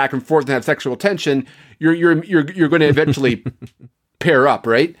bicker back and forth and have sexual tension, you're going to eventually pair up,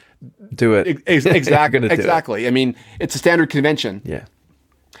 right? Do it exactly. I mean, it's a standard convention. Yeah.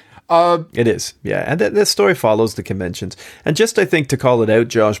 It is, yeah. And this story follows the conventions. And just, I think, to call it out,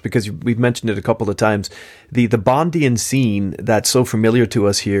 Josh, because we've mentioned it a couple of times, the Bondian scene that's so familiar to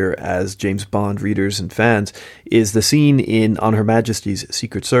us here as James Bond readers and fans is the scene in On Her Majesty's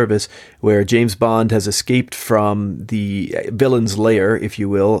Secret Service where James Bond has escaped from the villain's lair, if you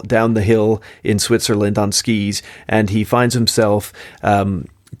will, down the hill in Switzerland on skis, and he finds himself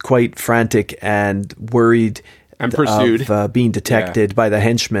quite frantic and worried and pursued of being detected by the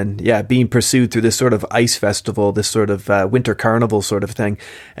henchmen. Yeah, being pursued through this sort of ice festival, this sort of winter carnival sort of thing.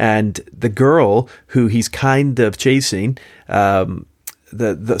 And the girl who he's kind of chasing, the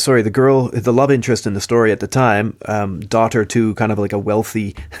love interest in the story at the time, daughter to kind of like a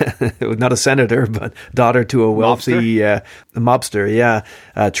wealthy, not a senator, but daughter to a wealthy mobster,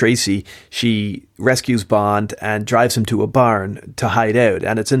 Tracy. She rescues Bond and drives him to a barn to hide out.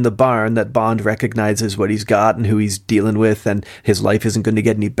 And it's in the barn that Bond recognizes what he's got and who he's dealing with, and his life isn't going to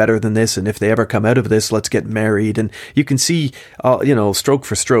get any better than this. And if they ever come out of this, let's get married. And you can see, stroke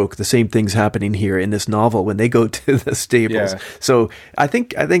for stroke, the same thing's happening here in this novel when they go to the stables. Yeah. So I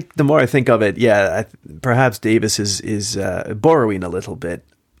think the more I think of it, perhaps Davis is borrowing a little bit.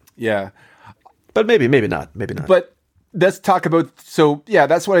 Yeah. But maybe not. But let's talk about,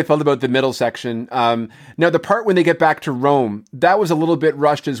 that's what I felt about the middle section. Now, the part when they get back to Rome, that was a little bit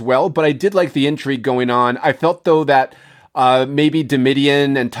rushed as well, but I did like the intrigue going on. I felt, though, that maybe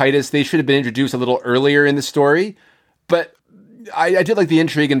Domitian and Titus, they should have been introduced a little earlier in the story, but I did like the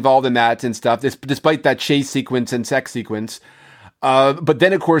intrigue involved in that and stuff, despite that chase sequence and sex sequence. But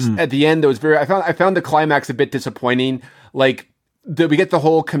then, of course, at the end, I found the climax a bit disappointing. Like, we get the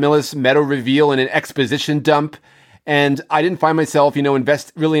whole Camillus Meadow reveal in an exposition dump, and I didn't find myself,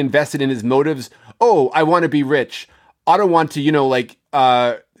 really invested in his motives. Oh, I want to be rich. I don't want to,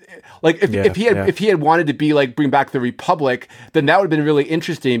 if he had wanted to be like bring back the Republic, then that would have been really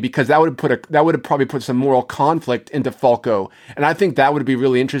interesting, because that would have probably put some moral conflict into Falco, and I think that would be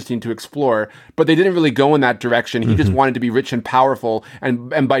really interesting to explore. But they didn't really go in that direction. He just wanted to be rich and powerful,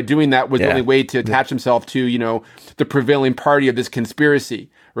 and by doing that was the only way to attach himself to the prevailing party of this conspiracy,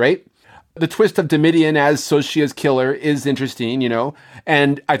 right? The twist of Domitian as Socia's killer is interesting,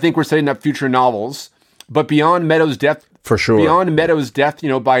 and I think we're setting up future novels. But beyond Meadows' death, for sure,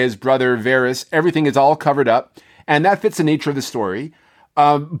 by his brother Varys, everything is all covered up, and that fits the nature of the story.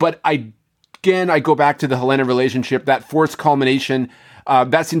 But I go back to the Helena relationship, that forced culmination.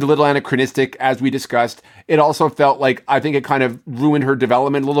 That seemed a little anachronistic, as we discussed. It also felt like, I think it kind of ruined her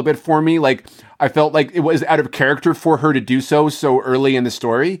development a little bit for me. Like, I felt like it was out of character for her to do so early in the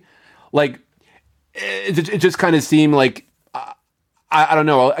story. Like, it just kind of seemed like, I don't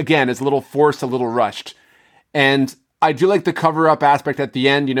know, again, it's a little forced, a little rushed. And I do like the cover-up aspect at the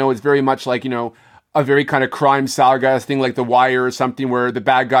end. It's very much like, a very kind of crime saga thing, like The Wire or something, where the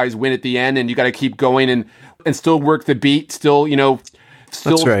bad guys win at the end and you got to keep going and still work the beat, still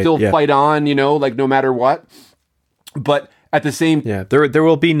fight on, like no matter what. But at the same, there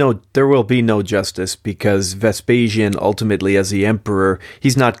will be no justice, because Vespasian ultimately, as the emperor,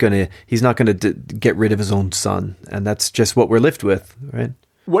 he's not gonna get rid of his own son, and that's just what we're left with, right?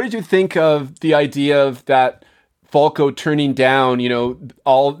 What did you think of the idea of that Falco turning down,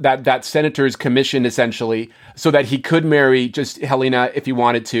 all that senator's commission, essentially, so that he could marry just Helena if he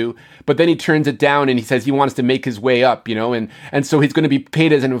wanted to, but then he turns it down and he says he wants to make his way up, and so he's going to be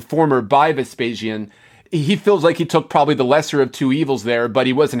paid as an informer by Vespasian. He feels like he took probably the lesser of two evils there, but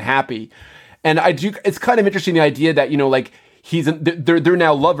he wasn't happy. And it's kind of interesting, the idea that, they're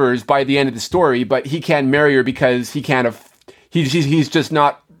now lovers by the end of the story, but he can't marry her because he can't, he's just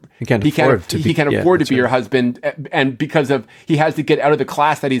not, He can't he afford to be your husband, and because of he has to get out of the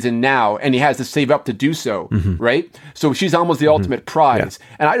class that he's in now, and he has to save up to do so, right? So she's almost the ultimate prize,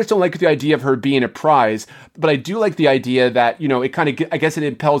 and I just don't like the idea of her being a prize. But I do like the idea that it kind of, I guess, it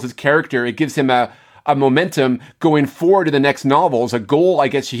impels his character. It gives him a momentum going forward to the next novels, a goal I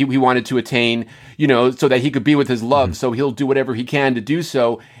guess he wanted to attain, so that he could be with his love. So he'll do whatever he can to do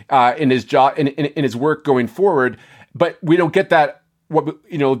so in his job, in his work going forward. But we don't get that.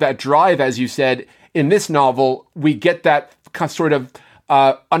 That drive, as you said, in this novel, we get that sort of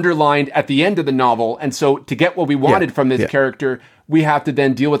underlined at the end of the novel. And so to get what we wanted from this character, we have to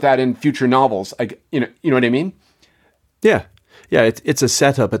then deal with that in future novels. You know what I mean? Yeah. Yeah, it's a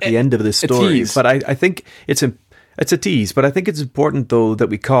setup at the end of this story. But I think it's a tease, but I think it's important, though, that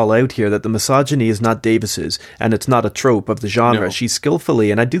we call out here that the misogyny is not Davis's, and it's not a trope of the genre. No. She skillfully,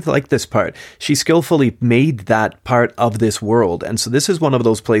 and I do like this part, she skillfully made that part of this world. And so this is one of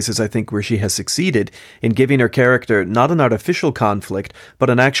those places, I think, where she has succeeded in giving her character not an artificial conflict, but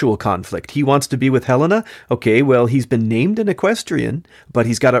an actual conflict. He wants to be with Helena. Okay, well, he's been named an equestrian, but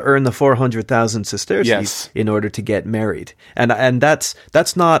he's got to earn the 400,000 sesterces in order to get married. And that's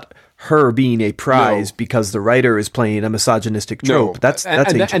not her being a prize because the writer is playing a misogynistic trope. That's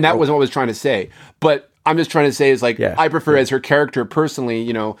and that was what I was trying to say. But I'm just trying to say is I prefer as her character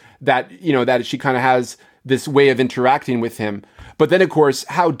personally, that she kind of has this way of interacting with him. But then, of course,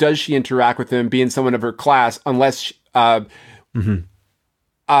 how does she interact with him, being someone of her class, unless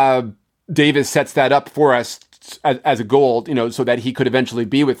Davis sets that up for us as a goal, so that he could eventually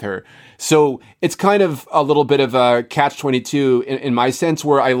be with her. So it's kind of a little bit of a catch-22 in my sense,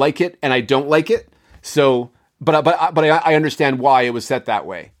 where I like it and I don't like it. So, but I understand why it was set that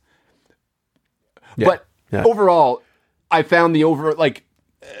way. Yeah. But overall, I found there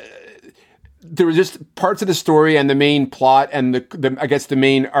were just parts of the story and the main plot and the I guess the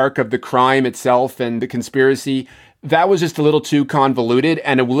main arc of the crime itself and the conspiracy that was just a little too convoluted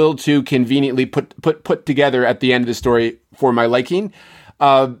and a little too conveniently put together at the end of the story for my liking.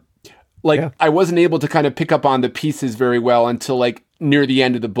 I wasn't able to kind of pick up on the pieces very well until near the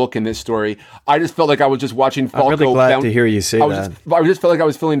end of the book in this story. I just felt like I was just watching Falco. I'm really glad to hear you say that. I just felt like I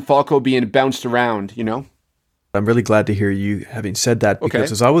was feeling Falco being bounced around, I'm really glad to hear you having said that,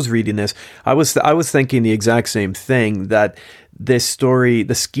 because as I was reading this, I was thinking the exact same thing, that this story,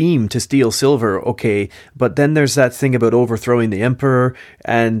 the scheme to steal silver, but then there's that thing about overthrowing the emperor,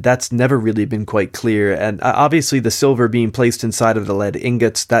 and that's never really been quite clear. And obviously the silver being placed inside of the lead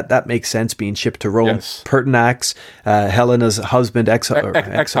ingots, that makes sense, being shipped to Rome. Yes. Pertinax, Helena's husband,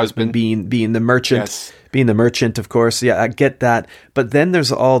 ex-husband being the merchant. Yes. Being the merchant, of course. Yeah, I get that. But then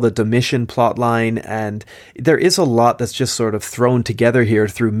there's all the Domitian plot line, and there is a lot that's just sort of thrown together here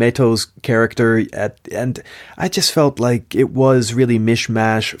through Meto's character. And I just felt like it was really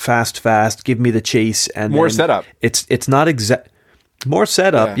mishmash, fast, give me the chase. And more setup. It's not more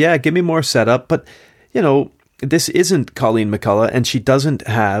setup. Yeah, give me more setup. But, this isn't Colleen McCullough, and she doesn't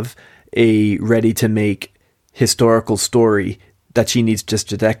have a ready-to-make historical story that she needs just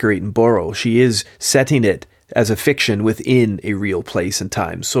to decorate and borrow. She is setting it as a fiction within a real place and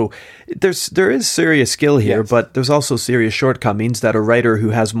time. So there is serious skill here, but there's also serious shortcomings that a writer who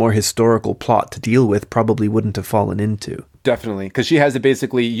has more historical plot to deal with probably wouldn't have fallen into. Definitely, because she has to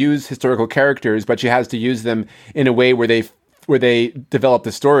basically use historical characters, but she has to use them in a way where they develop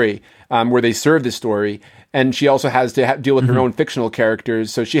the story, where they serve the story, and she also has to deal with her own fictional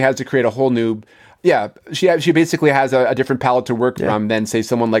characters. So she has to create a whole new. Yeah, she basically has a different palette to work from than, say,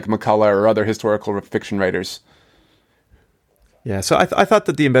 someone like McCullough or other historical fiction writers. Yeah, so I thought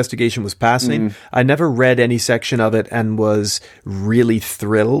that the investigation was passing. I never read any section of it and was really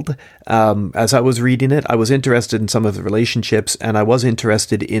thrilled as I was reading it. I was interested in some of the relationships, and I was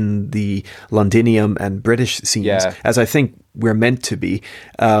interested in the Londinium and British scenes, as I think we're meant to be.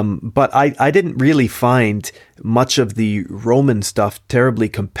 But I didn't really find much of the Roman stuff terribly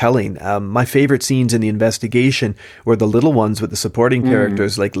compelling. My favorite scenes in the investigation were the little ones with the supporting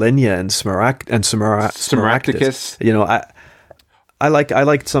characters like Linya and Smaragdus. I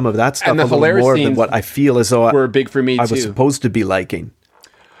liked some of that stuff a little more than what I feel as though were big for me I was supposed to be liking.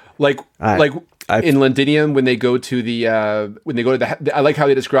 In Londinium, when they go to the I like how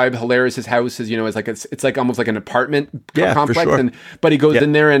they describe Hilaris's house as it's like almost like an apartment complex, for sure. But he goes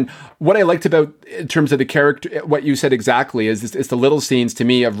in there, and what I liked about in terms of the character, what you said exactly is it's the little scenes to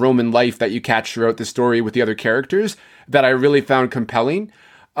me of Roman life that you catch throughout the story with the other characters that I really found compelling.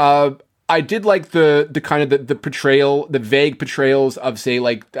 I did like the kind of the portrayal, the vague portrayals of, say,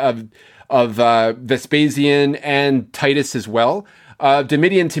 of Vespasian and Titus as well.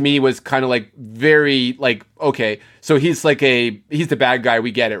 Domitian to me was kind of like very like, okay, so he's the bad guy.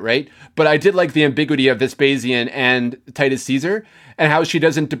 We get it, right? But I did like the ambiguity of Vespasian and Titus Caesar, and how she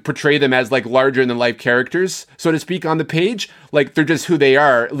doesn't portray them as like larger than life characters, so to speak, on the page. Like they're just who they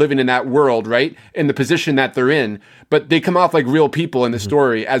are, living in that world, right? In the position that they're in. But they come off like real people in the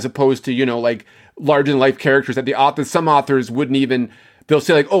story, as opposed to, like larger than life characters that some authors wouldn't even, they'll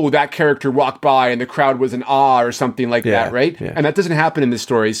say like, oh, that character walked by and the crowd was in awe or something like that, right? Yeah. And that doesn't happen in this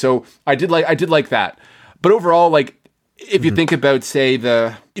story. So I did like that. But overall, like, if you think about, say,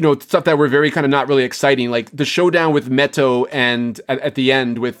 the, stuff that were very kind of not really exciting, like the showdown with Metto and at the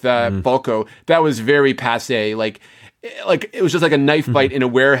end with Falco, that was very passé. Like it was just like a knife fight in a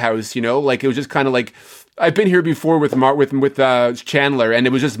warehouse, like it was just kind of like, I've been here before with Chandler, and it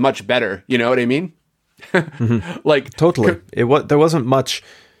was just much better. You know what I mean? Like totally. There wasn't much.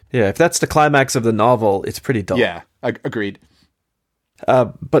 Yeah, if that's the climax of the novel, it's pretty dull. Yeah, agreed.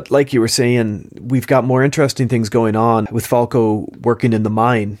 But like you were saying, we've got more interesting things going on with Falco working in the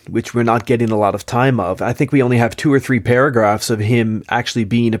mine, which we're not getting a lot of time of. I think we only have 2 or 3 paragraphs of him actually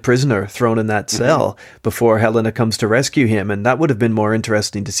being a prisoner thrown in that cell before Helena comes to rescue him. And that would have been more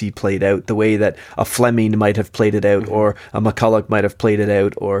interesting to see played out the way that a Fleming might have played it out, or a McCulloch might have played it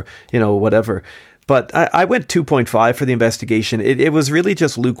out, or, whatever. But I went 2.5 for the investigation. It was really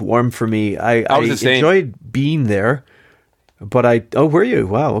just lukewarm for me. I enjoyed being there. But were you?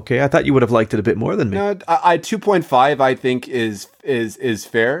 Wow, okay. I thought you would have liked it a bit more than me. No, I 2.5 I think is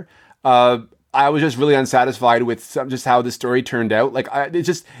fair. I was just really unsatisfied with just how the story turned out. Like it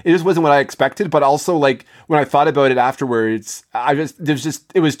just wasn't what I expected. But also, like, when I thought about it afterwards,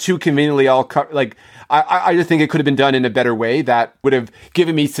 it was too conveniently all cut. Like I just think it could have been done in a better way that would have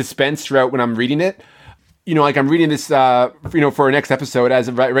given me suspense throughout when I'm reading it. Like I'm reading this, for our next episode. As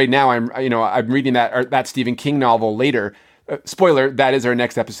of right now, I'm reading that Stephen King novel later. Spoiler, that is our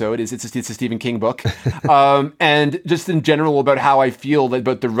next episode. It's a Stephen King book. And just in general about how I feel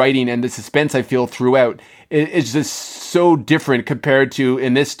about the writing and the suspense I feel throughout, it's just so different compared to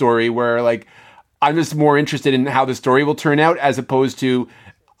in this story, where like I'm just more interested in how the story will turn out, as opposed to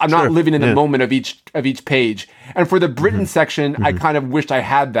I'm not living in the moment of each page. And for the Britain section, I kind of wished I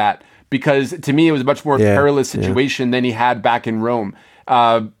had that, because to me it was a much more perilous situation than he had back in Rome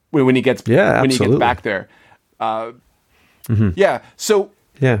when he gets back there. Yeah. So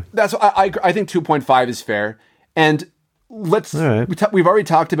that's I think 2.5 is fair. And we've already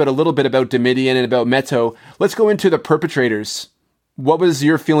talked about a little bit about Domitian and about Metto. Let's go into the perpetrators. What was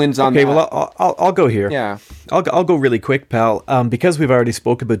your feelings on that? Okay, well, I'll go here. Yeah. I'll go really quick, pal. Because we've already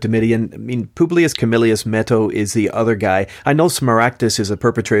spoke about Domitian, I mean, Publius Camillus Metto is the other guy. I know Smaragdus is a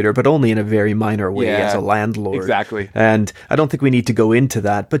perpetrator, but only in a very minor way, as a landlord. Exactly. And I don't think we need to go into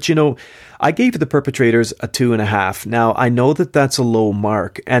that. But, I gave the perpetrators a 2.5. Now, I know that that's a low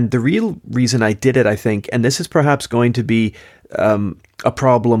mark. And the real reason I did it, I think, and this is perhaps going to be a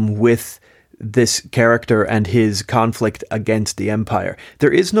problem with this character and his conflict against the Empire.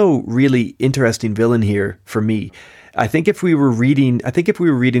 There is no really interesting villain here for me. I think if we were reading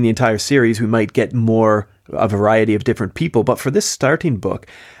the entire series, we might get a variety of different people. But for this starting book,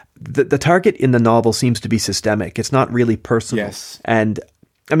 the target in the novel seems to be systemic. It's not really personal. Yes. And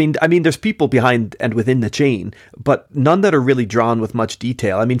I mean, there's people behind and within the chain, but none that are really drawn with much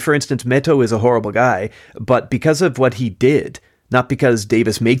detail. I mean, for instance, Metto is a horrible guy, but because of what he did, not because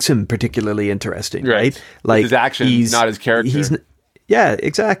Davis makes him particularly interesting, right? Like his actions, not his character. Yeah,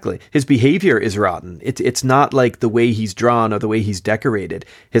 exactly. His behavior is rotten. It's not like the way he's drawn or the way he's decorated.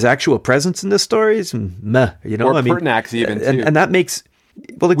 His actual presence in this story is meh. Or Pertinax even too. And that makes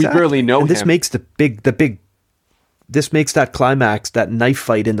exactly. We barely know him. This makes This makes that climax, that knife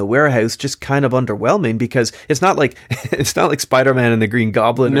fight in the warehouse, just kind of underwhelming, because it's not like Spider-Man and the Green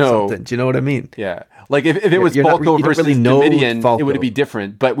Goblin or something. Do you know what I mean? Yeah. Like if it was Falco versus Domitian, it would be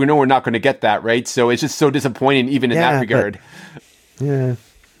different. But we know we're not going to get that, right? So it's just so disappointing, even in that regard.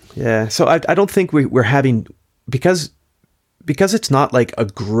 Yeah. So I don't think we're having, because it's not like a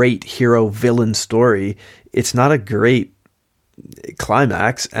great hero villain story. It's not a great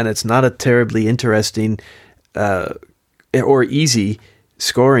climax, and it's not a terribly interesting or easy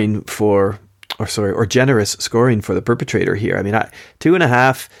scoring or generous scoring for the perpetrator here. I mean,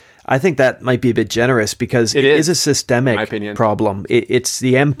 2.5. I think that might be a bit generous, because it is a systemic problem. It's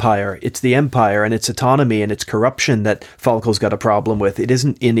the Empire. It's the Empire and its autonomy and its corruption that Falco's got a problem with. It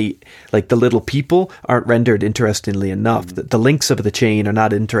isn't like the little people aren't rendered interestingly enough. The links of the chain are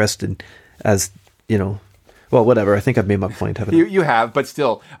not interesting as, well, whatever. I think I've made my point, haven't I? You have, but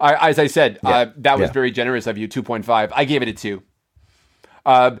still, as I said, that was very generous of you, 2.5. I gave it a 2.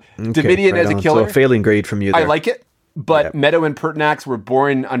 Domitian as a killer. So a failing grade from you there. I like it. but Meadow and Pertinax were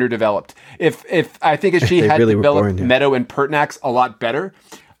born underdeveloped. If I think if she had really developed Meadow and Pertinax a lot better,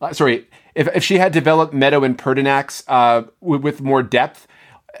 if she had developed Meadow and Pertinax with more depth,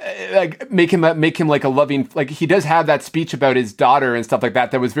 like make him like a loving, like he does have that speech about his daughter and stuff like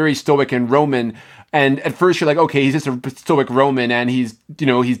that was very stoic and Roman. And at first you're like, okay, he's just a stoic Roman and he's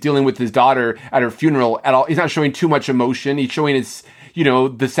dealing with his daughter at her funeral at all. He's not showing too much emotion. He's showing his,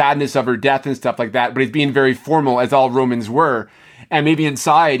 the sadness of her death and stuff like that, but he's being very formal as all Romans were. And maybe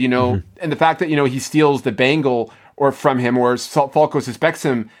inside, and the fact that, he steals the bangle or from him, or Falco suspects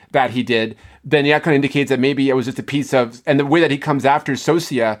him that he did, then that kind of indicates that maybe it was just a piece of, and the way that he comes after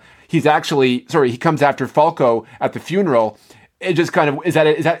Sosia, he comes after Falco at the funeral. It just kind of, is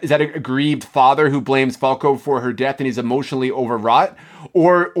that a aggrieved father who blames Falco for her death and he's emotionally overwrought?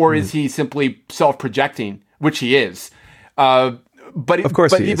 Or is he simply self-projecting, which he is? But of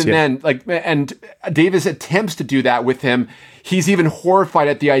course, but even then, and Davis attempts to do that with him. He's even horrified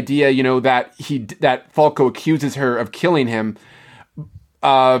at the idea, that Falco accuses her of killing him,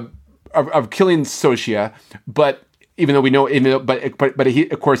 of killing Sosia. But even though we know, but he,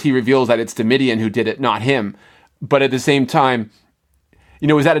 of course, he reveals that it's Domitian who did it, not him. But at the same time,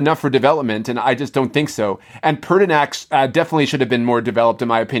 is that enough for development? And I just don't think so. And Pertinax definitely should have been more developed, in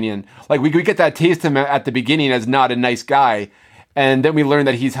my opinion. Like we get that taste of him at the beginning as not a nice guy. And then we learn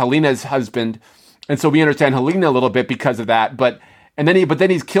that he's Helena's husband. And so we understand Helena a little bit because of that. But then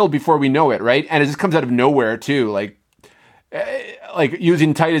he's killed before we know it, right? And it just comes out of nowhere too. Like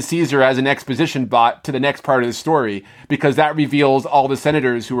using Titus Caesar as an exposition bot to the next part of the story, because that reveals all the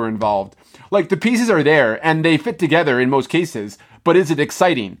senators who were involved. Like the pieces are there and they fit together in most cases, but is it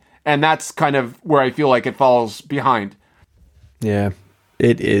exciting? And that's kind of where I feel like it falls behind. Yeah,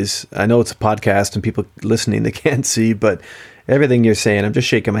 it is. I know it's a podcast and people listening, they can't see, but everything you're saying, I'm just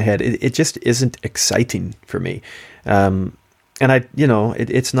shaking my head. It just isn't exciting for me. And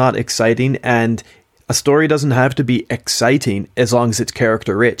it's not exciting, and a story doesn't have to be exciting as long as it's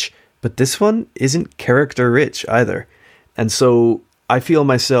character rich. But this one isn't character rich either. And so I feel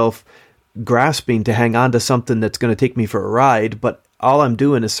myself grasping to hang on to something that's going to take me for a ride, but all I'm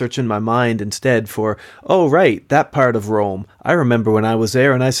doing is searching my mind instead for, oh, right, that part of Rome. I remember when I was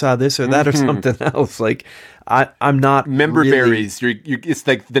there and I saw this or that or something else. Like, I'm not member really... berries. It's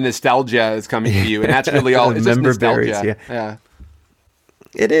like the nostalgia is coming to you, and that's really all. It's member just nostalgia. Berries, yeah.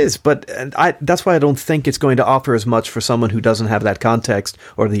 It is, but that's why I don't think it's going to offer as much for someone who doesn't have that context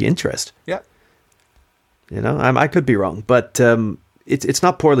or the interest. Yeah. I could be wrong, but it's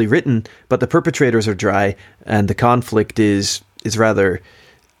not poorly written, but the perpetrators are dry, and the conflict is rather,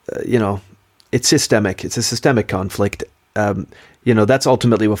 it's systemic. It's a systemic conflict. That's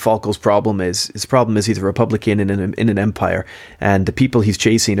ultimately what Falco's problem is. His problem is he's a Republican in an empire, and the people he's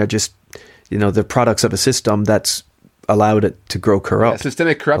chasing are just, the products of a system that's allowed it to grow corrupt. Yeah,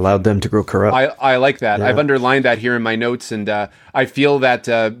 systemic corruption. Allowed them to grow corrupt. I like that. Yeah. I've underlined that here in my notes, and I feel that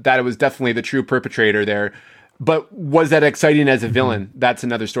it was definitely the true perpetrator there. But was that exciting as a villain? That's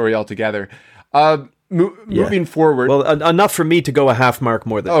another story altogether. Moving forward. Well, enough for me to go a half mark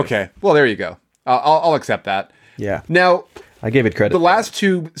more than okay. Well, there you go. I'll accept that. Yeah. Now, I gave it credit. The last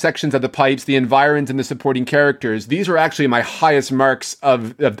two sections of the pipes, the environs and the supporting characters, these were actually my highest marks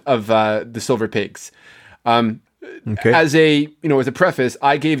of the Silver Pigs. Okay. As a preface,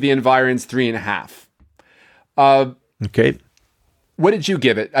 I gave the environs 3.5. Okay. What did you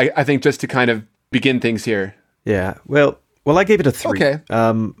give it? I think just to kind of begin things here. Yeah. Well, I gave it a 3. Okay.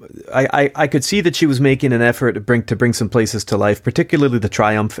 I could see that she was making an effort to bring some places to life, particularly the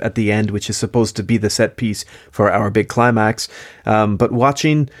triumph at the end, which is supposed to be the set piece for our big climax. But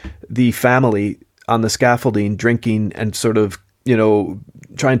watching the family on the scaffolding, drinking and sort of,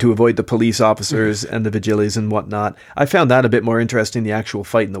 trying to avoid the police officers and the vigiles and whatnot, I found that a bit more interesting, the actual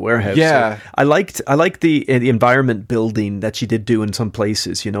fight in the warehouse. Yeah. So I liked the environment building that she did do in some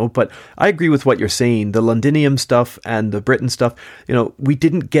places, but I agree with what you're saying. The Londinium stuff and the Britain stuff, we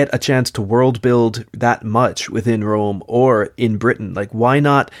didn't get a chance to world build that much within Rome or in Britain. Like, why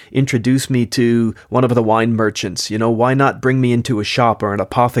not introduce me to one of the wine merchants? Why not bring me into a shop or an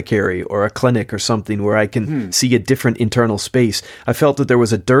apothecary or a clinic or something where I can see a different internal space? I felt that there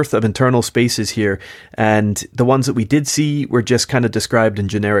was a dearth of internal spaces here, and the ones that we did see were just kind of described in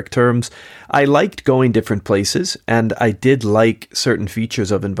generic terms. I liked going different places, and I did like certain features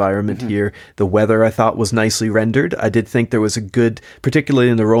of environment here. The weather I thought was nicely rendered. I did think there was a good, particularly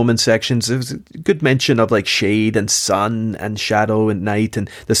in the Roman sections, there was a good mention of like shade and sun and shadow and night and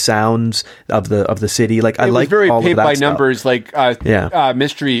the sounds of the city. Like, I like very all paint of that by stuff. numbers, like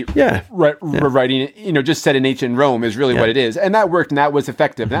mystery. Writing, just set in ancient Rome is really what it is, and that worked, and that was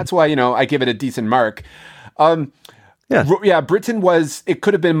effective. And that's why I give it a decent mark. Britain was, it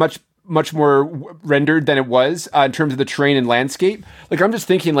could have been much more rendered than it was in terms of the terrain and landscape. Like, I'm just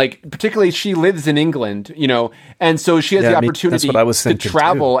thinking, like, particularly she lives in England, you know, and so she has the opportunity to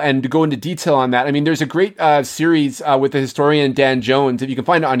travel and to go into detail on that. I mean, there's a great series with the historian Dan Jones, if you can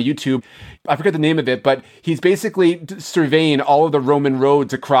find it on YouTube. I forget the name of it, but he's basically surveying all of the Roman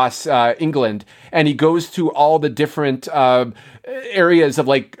roads across England, and he goes to all the different areas of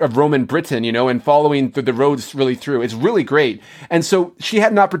Roman Britain, you know, and following the roads really through. It's really great. And so she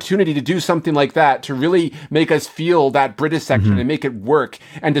had an opportunity to do something like that, to really make us feel that British section and make it work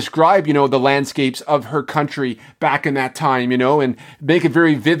and describe, you know, the landscapes of her country back in that time, you know, and make it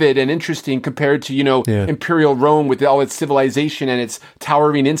very vivid and interesting compared to, you know, Imperial Rome with all its civilization and its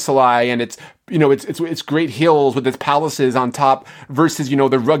towering insulae and its, you know, it's great hills with its palaces on top versus, you know,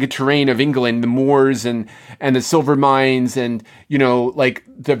 the rugged terrain of England, the moors and the silver mines and, you know, like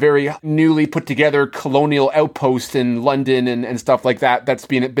the very newly put together colonial outpost in London and stuff like that that's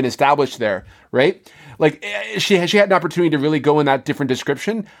been established there, right? Like she had an opportunity to really go in that different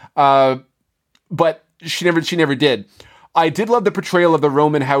description, but she never did. I did love the portrayal of the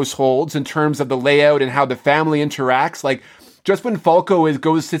Roman households in terms of the layout and how the family interacts. Like, just when Falco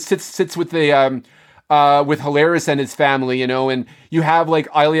sits with the with Hilaris and his family, you know, and you have like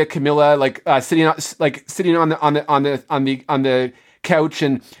Ilia Camilla sitting on the couch,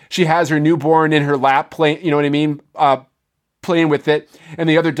 and she has her newborn in her lap playing, you know what I mean, playing with it, and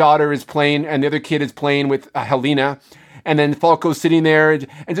the other daughter is playing, and the other kid is playing with Helena, and then Falco's sitting there,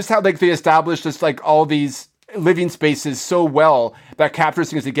 and just how like they established just like all these living spaces so well that captures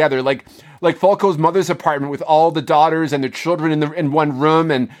things together, like Falco's mother's apartment with all the daughters and their children in one room,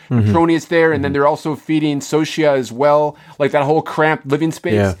 and Petronius there, and then they're also feeding Socia as well, like that whole cramped living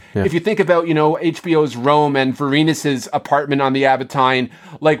space. If you think about, you know, HBO's Rome and Vorenus's apartment on the Aventine,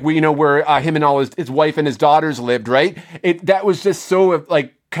 like we, you know, where him and all his wife and his daughters lived, right? That was just so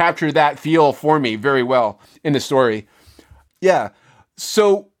like captured that feel for me very well in the story. Yeah,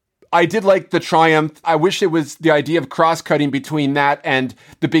 so I did like the triumph. I wish it was the idea of cross-cutting between that and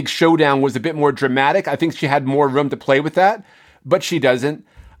the big showdown was a bit more dramatic. I think she had more room to play with that, but she doesn't.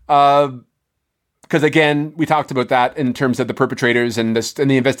 Because again, we talked about that in terms of the perpetrators and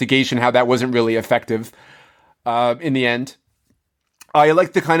the investigation, how that wasn't really effective in the end. I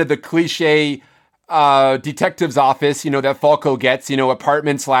like the kind of the cliche detective's office, you know, that Falco gets, you know,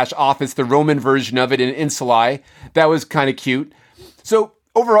 apartment / office, the Roman version of it in Insulae. That was kind of cute. So,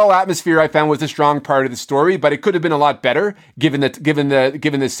 overall atmosphere I found was a strong part of the story, but it could have been a lot better given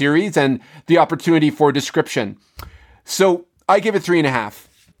the series and the opportunity for description. So I give it 3.5.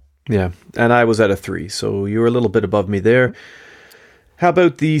 Yeah, and I was at a 3, so you were a little bit above me there. How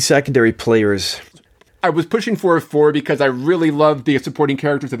about the secondary players? I was pushing for a 4 because I really loved the supporting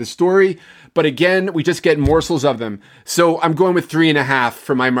characters of the story, but again, we just get morsels of them. So I'm going with 3.5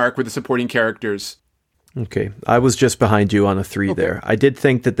 for my mark with the supporting characters. Okay, I was just behind you on a 3 there. I did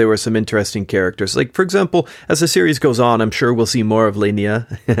think that there were some interesting characters. Like, for example, as the series goes on, I'm sure we'll see more of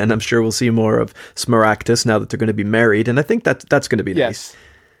Laenia, and I'm sure we'll see more of Smaragdus now that they're going to be married, and I think that's going to be nice.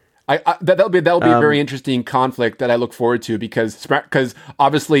 That'll be a very interesting conflict that I look forward to because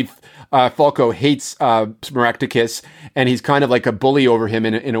obviously Falco hates Smaragdus and he's kind of like a bully over him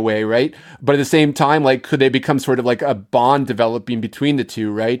in a way, right? But at the same time, like, could they become sort of like a bond developing between the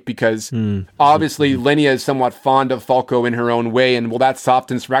two, right? Because obviously Laenia is somewhat fond of Falco in her own way, and will that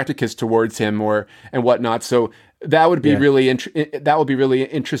soften Smaragdus towards him and whatnot? So that would be really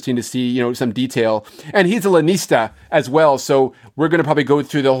interesting to see, you know, some detail. And he's a Lanista as well, so we're going to probably go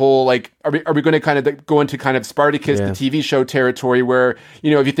through the whole, like, are we going to kind of go into kind of Spartacus, the TV show territory, where, you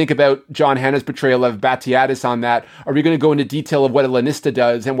know, if you think about John Hanna's portrayal of Batiatus on that, are we going to go into detail of what a Lanista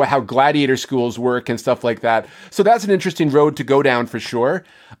does and how gladiator schools work and stuff like that? So that's an interesting road to go down for sure.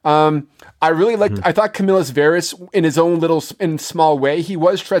 I really liked. I thought Camillus Verus, in his own small way, he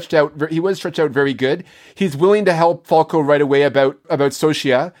was stretched out very good. He's willing to help Falco right away about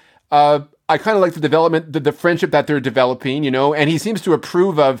Socia. I kind of like the development, the friendship that they're developing, you know, and he seems to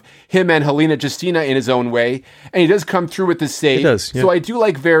approve of him and Helena Justina in his own way, and he does come through with the save. He does, yeah. So I do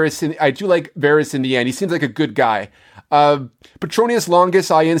like Verus. In the end. He seems like a good guy. Petronius Longus,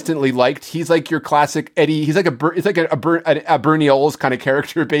 I instantly liked. He's like your classic Eddie. He's like a Bernie Olds kind of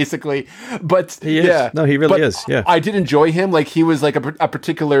character, basically. But he is. Yeah, no, he really is. Yeah, I did enjoy him. Like, he was like a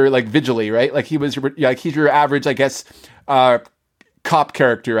particular like vigile, right? Like, he's your average, I guess, cop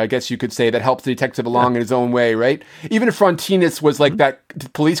character, I guess you could say, that helps the detective along in his own way, right? Even if Frontinus was like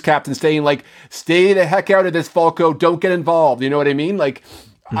that police captain saying, like, stay the heck out of this, Falco, don't get involved. You know what I mean? Like,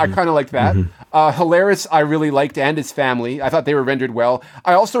 I kind of like that. Hilaris, I really liked, and his family. I thought they were rendered well.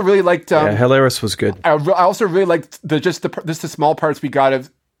 I also really liked. Hilaris was good. I also really liked the small parts we got of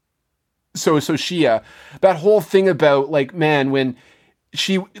Shia. That whole thing about like, man, when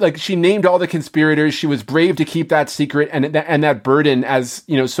she named all the conspirators. She was brave to keep that secret and that burden, as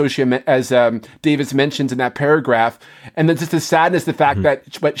you know, as Davis mentions in that paragraph, and then just the sadness, the fact that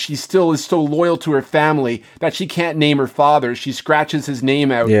she still is so loyal to her family that she can't name her father. She scratches his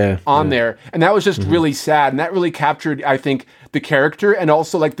name out on there, and that was just really sad, and that really captured, I think, the character and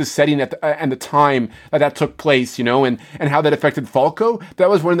also like the setting and the time that took place, you know, and how that affected Falco. That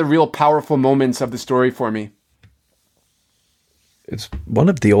was one of the real powerful moments of the story for me. It's one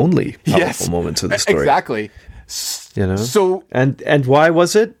of the only powerful moments of the story. Exactly. You know. So and why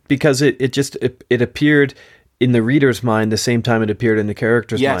was it? Because it appeared in the reader's mind the same time it appeared in the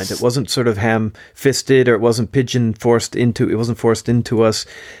character's mind. It wasn't sort of ham-fisted, or it wasn't forced into us.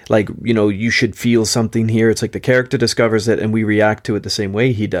 Like, you know, you should feel something here. It's like the character discovers it and we react to it the same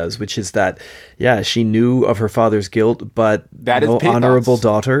way he does, which is that, yeah, she knew of her father's guilt, but that no honorable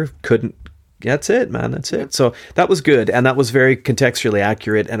daughter couldn't. That's it, man. That's it. So that was good. And that was very contextually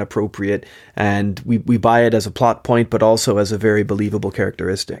accurate and appropriate. And we buy it as a plot point, but also as a very believable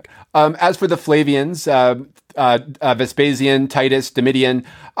characteristic. As for the Flavians, Vespasian, Titus, Domitian,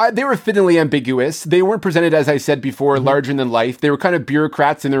 they were fittingly ambiguous. They weren't presented, as I said before, larger than life. They were kind of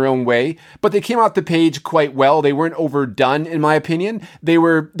bureaucrats in their own way, but they came off the page quite well. They weren't overdone, in my opinion. They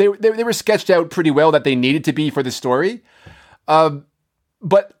were sketched out pretty well that they needed to be for the story.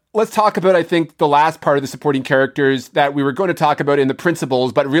 But let's talk about, I think, the last part of the supporting characters that we were going to talk about in the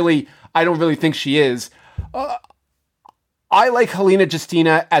principals, but really, I don't really think she is. I like Helena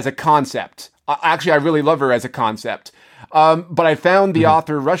Justina as a concept. Actually, I really love her as a concept. But I found the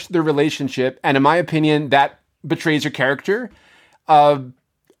author rushed their relationship, and in my opinion, that betrays her character. I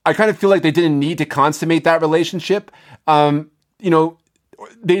kind of feel like they didn't need to consummate that relationship. You know,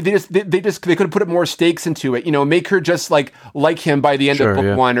 they could have put more stakes into it, you know, make her just like him by the end of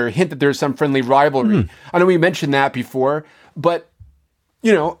book one, or hint that there's some friendly rivalry. I know we mentioned that before, but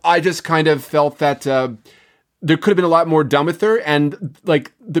you know, I just kind of felt that there could have been a lot more done with her, and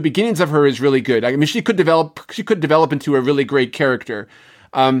like the beginnings of her is really good. I mean, she could develop into a really great character.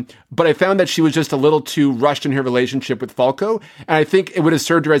 But I found that she was just a little too rushed in her relationship with Falco, and I think it would have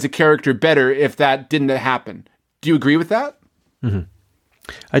served her as a character better if that didn't happen. Do you agree with that? Mm-hmm.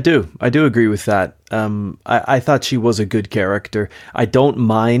 I do agree with that. I thought she was a good character. I don't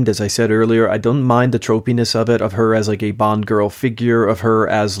mind, as I said earlier, I don't mind the tropiness of it, of her as like a Bond girl figure, of her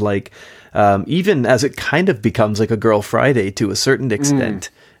as like, even as it kind of becomes like a Girl Friday to a certain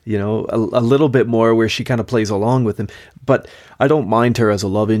extent, you know, a little bit more where she kind of plays along with him. But I don't mind her as a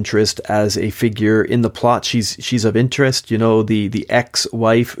love interest, as a figure in the plot. She's of interest, you know, the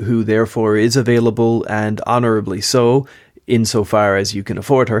ex-wife who therefore is available, and honorably so, insofar as you can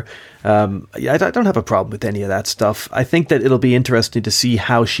afford her. I don't have a problem with any of that stuff. I think that it'll be interesting to see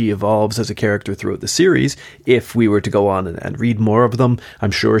how she evolves as a character throughout the series. If we were to go on and read more of them,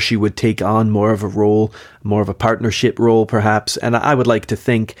 I'm sure she would take on more of a role, more of a partnership role perhaps. And I would like to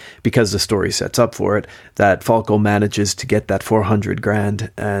think, because the story sets up for it, that Falco manages to get that $400,000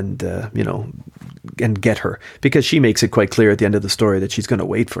 and, you know, and get her, because she makes it quite clear at the end of the story that she's going to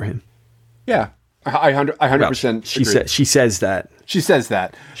wait for him. Yeah. I 100% she says that. She says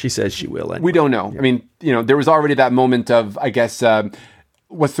that. She says she will. Anyway. We don't know. Yeah. I mean, you know, there was already that moment of, I guess,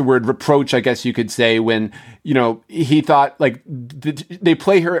 what's the word? Reproach, I guess you could say, when, you know, he thought, like, they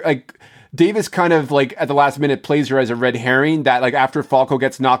play her, like, Davis kind of, like, at the last minute plays her as a red herring, that, like, after Falco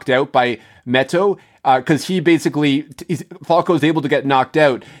gets knocked out by Meto, because Falco is able to get knocked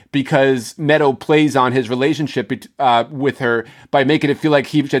out because Meadow plays on his relationship with her by making it feel like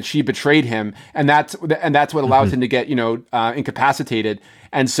she betrayed him, and that's what allows him to get, you know, incapacitated.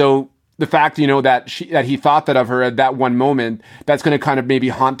 And so the fact, you know, that he thought that of her at that one moment, that's going to kind of maybe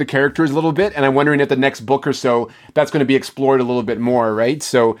haunt the characters a little bit. And I'm wondering if the next book or so that's going to be explored a little bit more, right?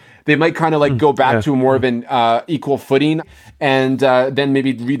 So they might kind of like go back to more of an equal footing, and then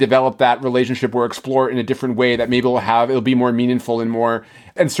maybe redevelop that relationship or explore it in a different way that maybe it'll be more meaningful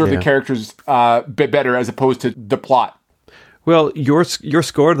and serve the characters a bit better, as opposed to the plot. Well, your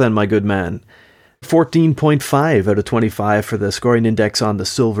score then, my good man. 14.5 out of 25 for the scoring index on the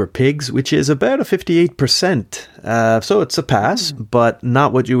Silver Pigs, which is about a 58%. So it's a pass, but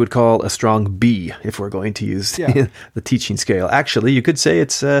not what you would call a strong B, if we're going to use the teaching scale. Actually, you could say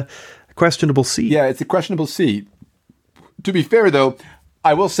it's a questionable C. Yeah, it's a questionable C. To be fair, though,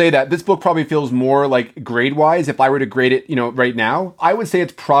 I will say that this book probably feels more like grade-wise. If I were to grade it, right now, I would say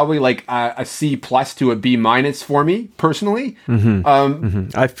it's probably like a C plus to a B minus for me personally.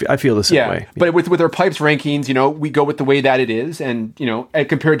 I feel the same way. But with our Pipes rankings, we go with the way that it is, and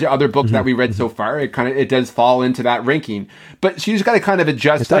compared to other books that we read so far, it does fall into that ranking. But she's got to kind of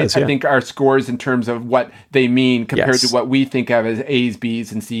adjust, I think, our scores in terms of what they mean compared to what we think of as A's,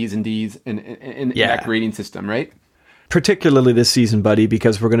 B's, and C's and D's in that grading system, right? Particularly this season, buddy,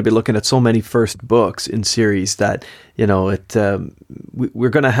 because we're going to be looking at so many first books in series that, we're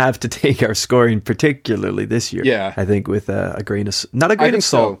going to have to take our scoring, particularly this year. Yeah. I think with a grain of, not a grain of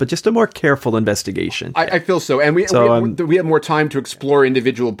salt, but just a more careful investigation. I feel so. And we have more time to explore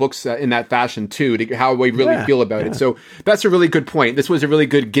individual books in that fashion too, to how we really feel about it. So that's a really good point. This was a really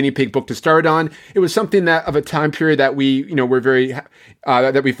good guinea pig book to start on. It was something that of a time period that we, we're very,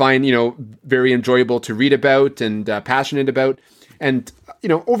 that we find, very enjoyable to read about and passionate about. And,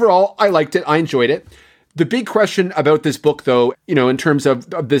 overall, I liked it. I enjoyed it. The big question about this book, though, in terms of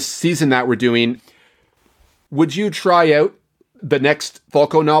this season that we're doing, would you try out the next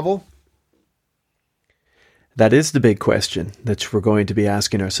Falco novel? That is the big question that we're going to be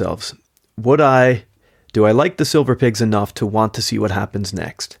asking ourselves. Do I like the Silver Pigs enough to want to see what happens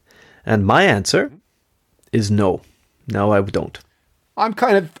next? And my answer is no. No, I don't. I'm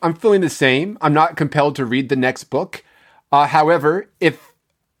feeling the same. I'm not compelled to read the next book. However,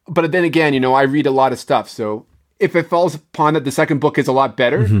 but then again, I read a lot of stuff. So if it falls upon that the second book is a lot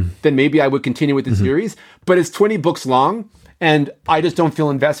better, then maybe I would continue with the series. But it's 20 books long, and I just don't feel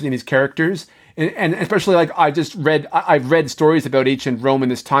invested in these characters. And especially I've read stories about ancient Rome in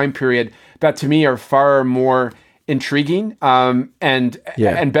this time period that to me are far more intriguing and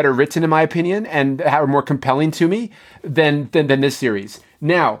better written, in my opinion, and are more compelling to me than this series.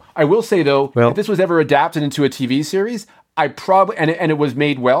 Now, I will say though, if this was ever adapted into a TV series, I probably and it was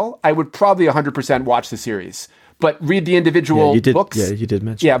made well, I would probably 100% watch the series. But read the individual books. Yeah, you did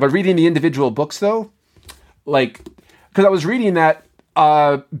mention. Yeah, but reading the individual books though, because I was reading that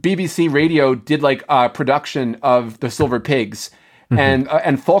BBC Radio did a production of the Silver Pigs,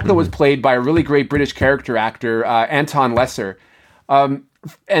 and Falco was played by a really great British character actor, Anton Lesser.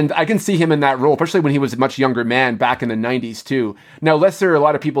 And I can see him in that role, especially when he was a much younger man back in the 90s too. Now, Lesser, a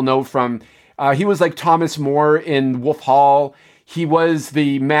lot of people know from, he was like Thomas More in Wolf Hall. He was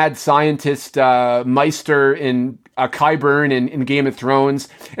the mad scientist Meister in Qyburn in Game of Thrones.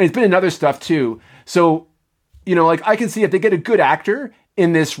 And he's been in other stuff too. So, I can see if they get a good actor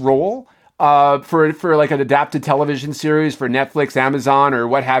in this role for an adapted television series for Netflix, Amazon, or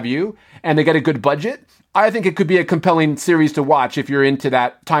what have you, and they get a good budget, I think it could be a compelling series to watch if you're into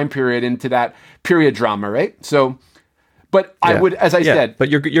that time period, into that period drama, right? So, but I would, as I said, but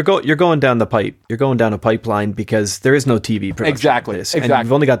you're going down the pipe. You're going down a pipeline because there is no TV production. Exactly. And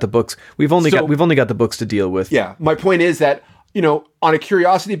you've only got the books. We've only got the books to deal with. Yeah. My point is that on a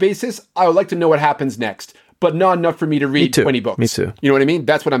curiosity basis, I would like to know what happens next, but not enough for me to read 20 books. Me too. You know what I mean?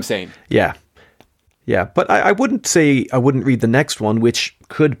 That's what I'm saying. Yeah. Yeah, but I wouldn't say I wouldn't read the next one, which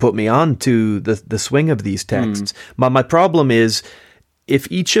could put me on to the swing of these texts. My problem is,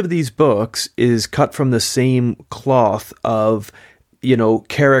 if each of these books is cut from the same cloth of,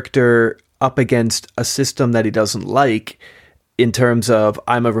 character up against a system that he doesn't like, in terms of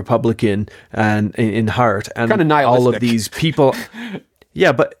I'm a Republican and in heart, and kind of nihilistic. All of these people.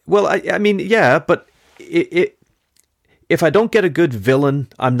 Yeah, but but if I don't get a good villain,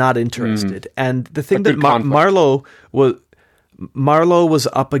 I'm not interested. And the thing that Marlowe was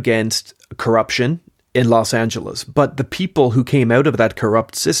up against corruption in Los Angeles, but the people who came out of that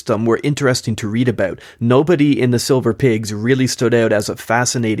corrupt system were interesting to read about. Nobody in the Silver Pigs really stood out as a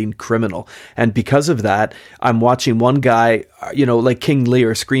fascinating criminal. And because of that, I'm watching one guy, like King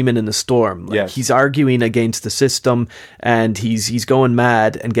Lear screaming in the storm. He's arguing against the system, and he's going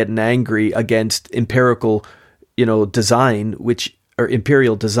mad and getting angry against empirical design, or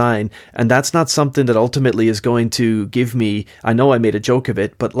imperial design, and that's not something that ultimately is going to give me, I know I made a joke of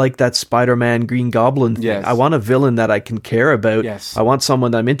it, but like that Spider-Man Green Goblin thing, I want a villain that I can care about. I want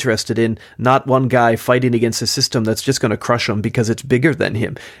someone that I'm interested in, not one guy fighting against a system that's just going to crush him because it's bigger than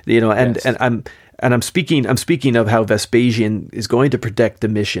him. And I'm speaking of how Vespasian is going to protect the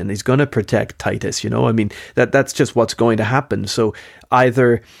mission. He's going to protect Titus. That's just what's going to happen. So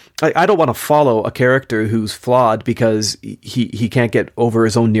either I don't want to follow a character who's flawed because he can't get over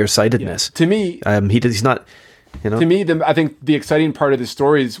his own nearsightedness. To me, he's not. To me, I think the exciting part of the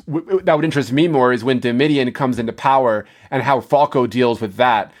story that would interest me more is when Domitian comes into power and how Falco deals with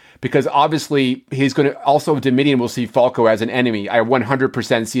that. because obviously he's going to also, Dominion will see Falco as an enemy. I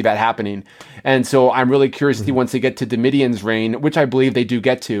 100% see that happening. And so I'm really curious to see once they get to Dominion's reign, which I believe they do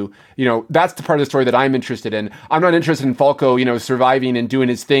get to, that's the part of the story that I'm interested in. I'm not interested in Falco, surviving and doing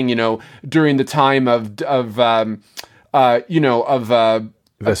his thing, during the time of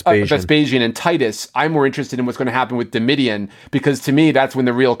Vespasian and Titus. I'm more interested in what's going to happen with Domitian, because to me, that's when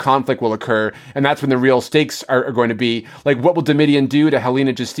the real conflict will occur, and that's when the real stakes are going to be. Like, what will Domitian do to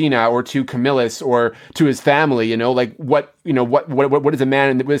Helena Justina or to Camillus or to his family? What is a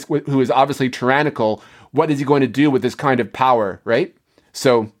man who is obviously tyrannical? What is he going to do with this kind of power, right?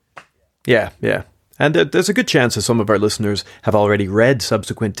 So, yeah. And there's a good chance that some of our listeners have already read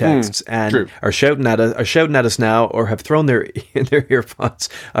subsequent texts and are shouting at us now, or have thrown their earpods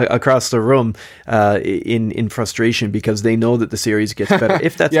across the room in frustration because they know that the series gets better.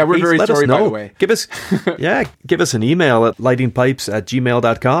 If that's we're very let sorry, us know. by the way. Give us an email at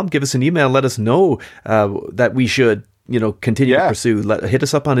lightingpipes@gmail.com. Give us an email. Let us know that we should continue to pursue. Hit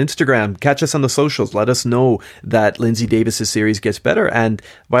us up on Instagram, catch us on the socials. Let us know that Lindsay Davis's series gets better, and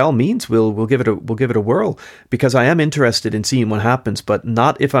by all means, we'll give it a whirl, because I am interested in seeing what happens, but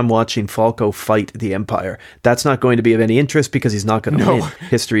not if I'm watching Falco fight the Empire. That's not going to be of any interest because he's not going to win.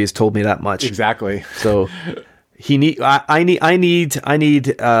 History has told me that much. Exactly. So. I need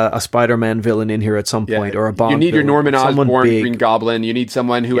a Spider-Man villain in here at some point, or a Bond. You need your villain, Norman Osborn Green Goblin. You need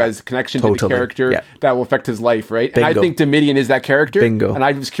someone who has connection to the character that will affect his life, right? Bingo. And I think Domitian is that character. Bingo. And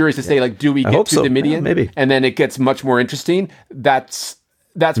I was curious to say, do we get to Domitian? Maybe. And then it gets much more interesting. That's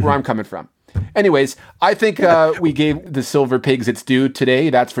where I'm coming from. Anyways, I think we gave the Silver Pigs its due today.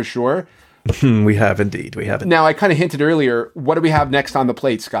 That's for sure. We have indeed. Now, I kind of hinted earlier. What do we have next on the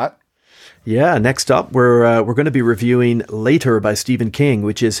plate, Scott? Yeah, next up, we're going to be reviewing Later by Stephen King,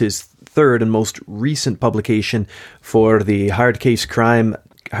 which is his third and most recent publication for the Hard Case Crime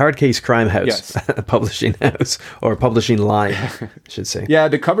House publishing house, or publishing line, I should say. Yeah,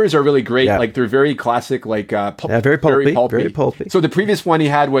 the covers are really great. Like, they're very classic, very pulpy. So the previous one he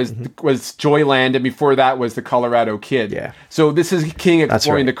had was Joyland, and before that was The Colorado Kid. Yeah. So this is King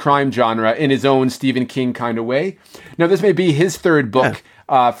exploring the crime genre in his own Stephen King kind of way. Now, this may be his third book.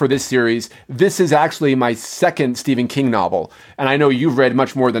 For this series. This is actually my second Stephen King novel, and I know you've read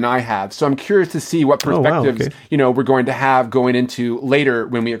much more than I have, so I'm curious to see what perspectives we're going to have going into later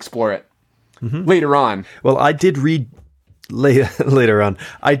when we explore it. Later on. Well, I did read later on.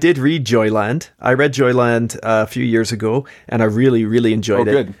 I did read Joyland. I read Joyland a few years ago, and I really, really enjoyed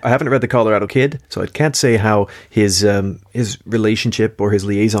it. Good. I haven't read The Colorado Kid, so I can't say how his relationship or his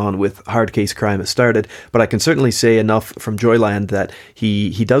liaison with Hard Case Crime has started, but I can certainly say enough from Joyland that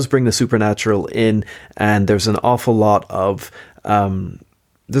he does bring the supernatural in, and there's an awful lot of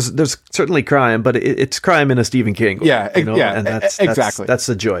there's certainly crime, but it's crime in a Stephen King way. And exactly. That's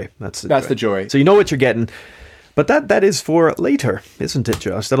the joy. That's the joy. So you know what you're getting. But that is for later, isn't it,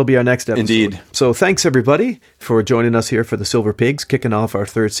 Josh? That'll be our next episode. Indeed. So thanks, everybody, for joining us here for the Silver Pigs, kicking off our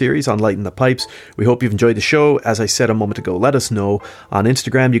third series on Lighting the Pipes. We hope you've enjoyed the show. As I said a moment ago, let us know. On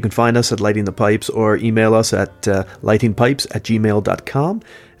Instagram, you can find us at Lighting the Pipes, or email us at lightingpipes@gmail.com.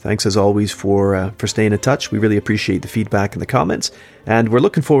 Thanks, as always, for staying in touch. We really appreciate the feedback and the comments. And we're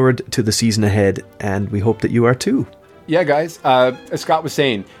looking forward to the season ahead, and we hope that you are too. Yeah, guys, as Scott was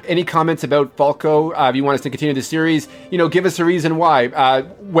saying, any comments about Falco, if you want us to continue the series, give us a reason why.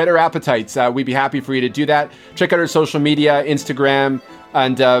 Whet our appetites. We'd be happy for you to do that. Check out our social media, Instagram,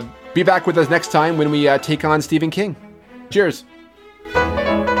 and be back with us next time when we take on Stephen King. Cheers.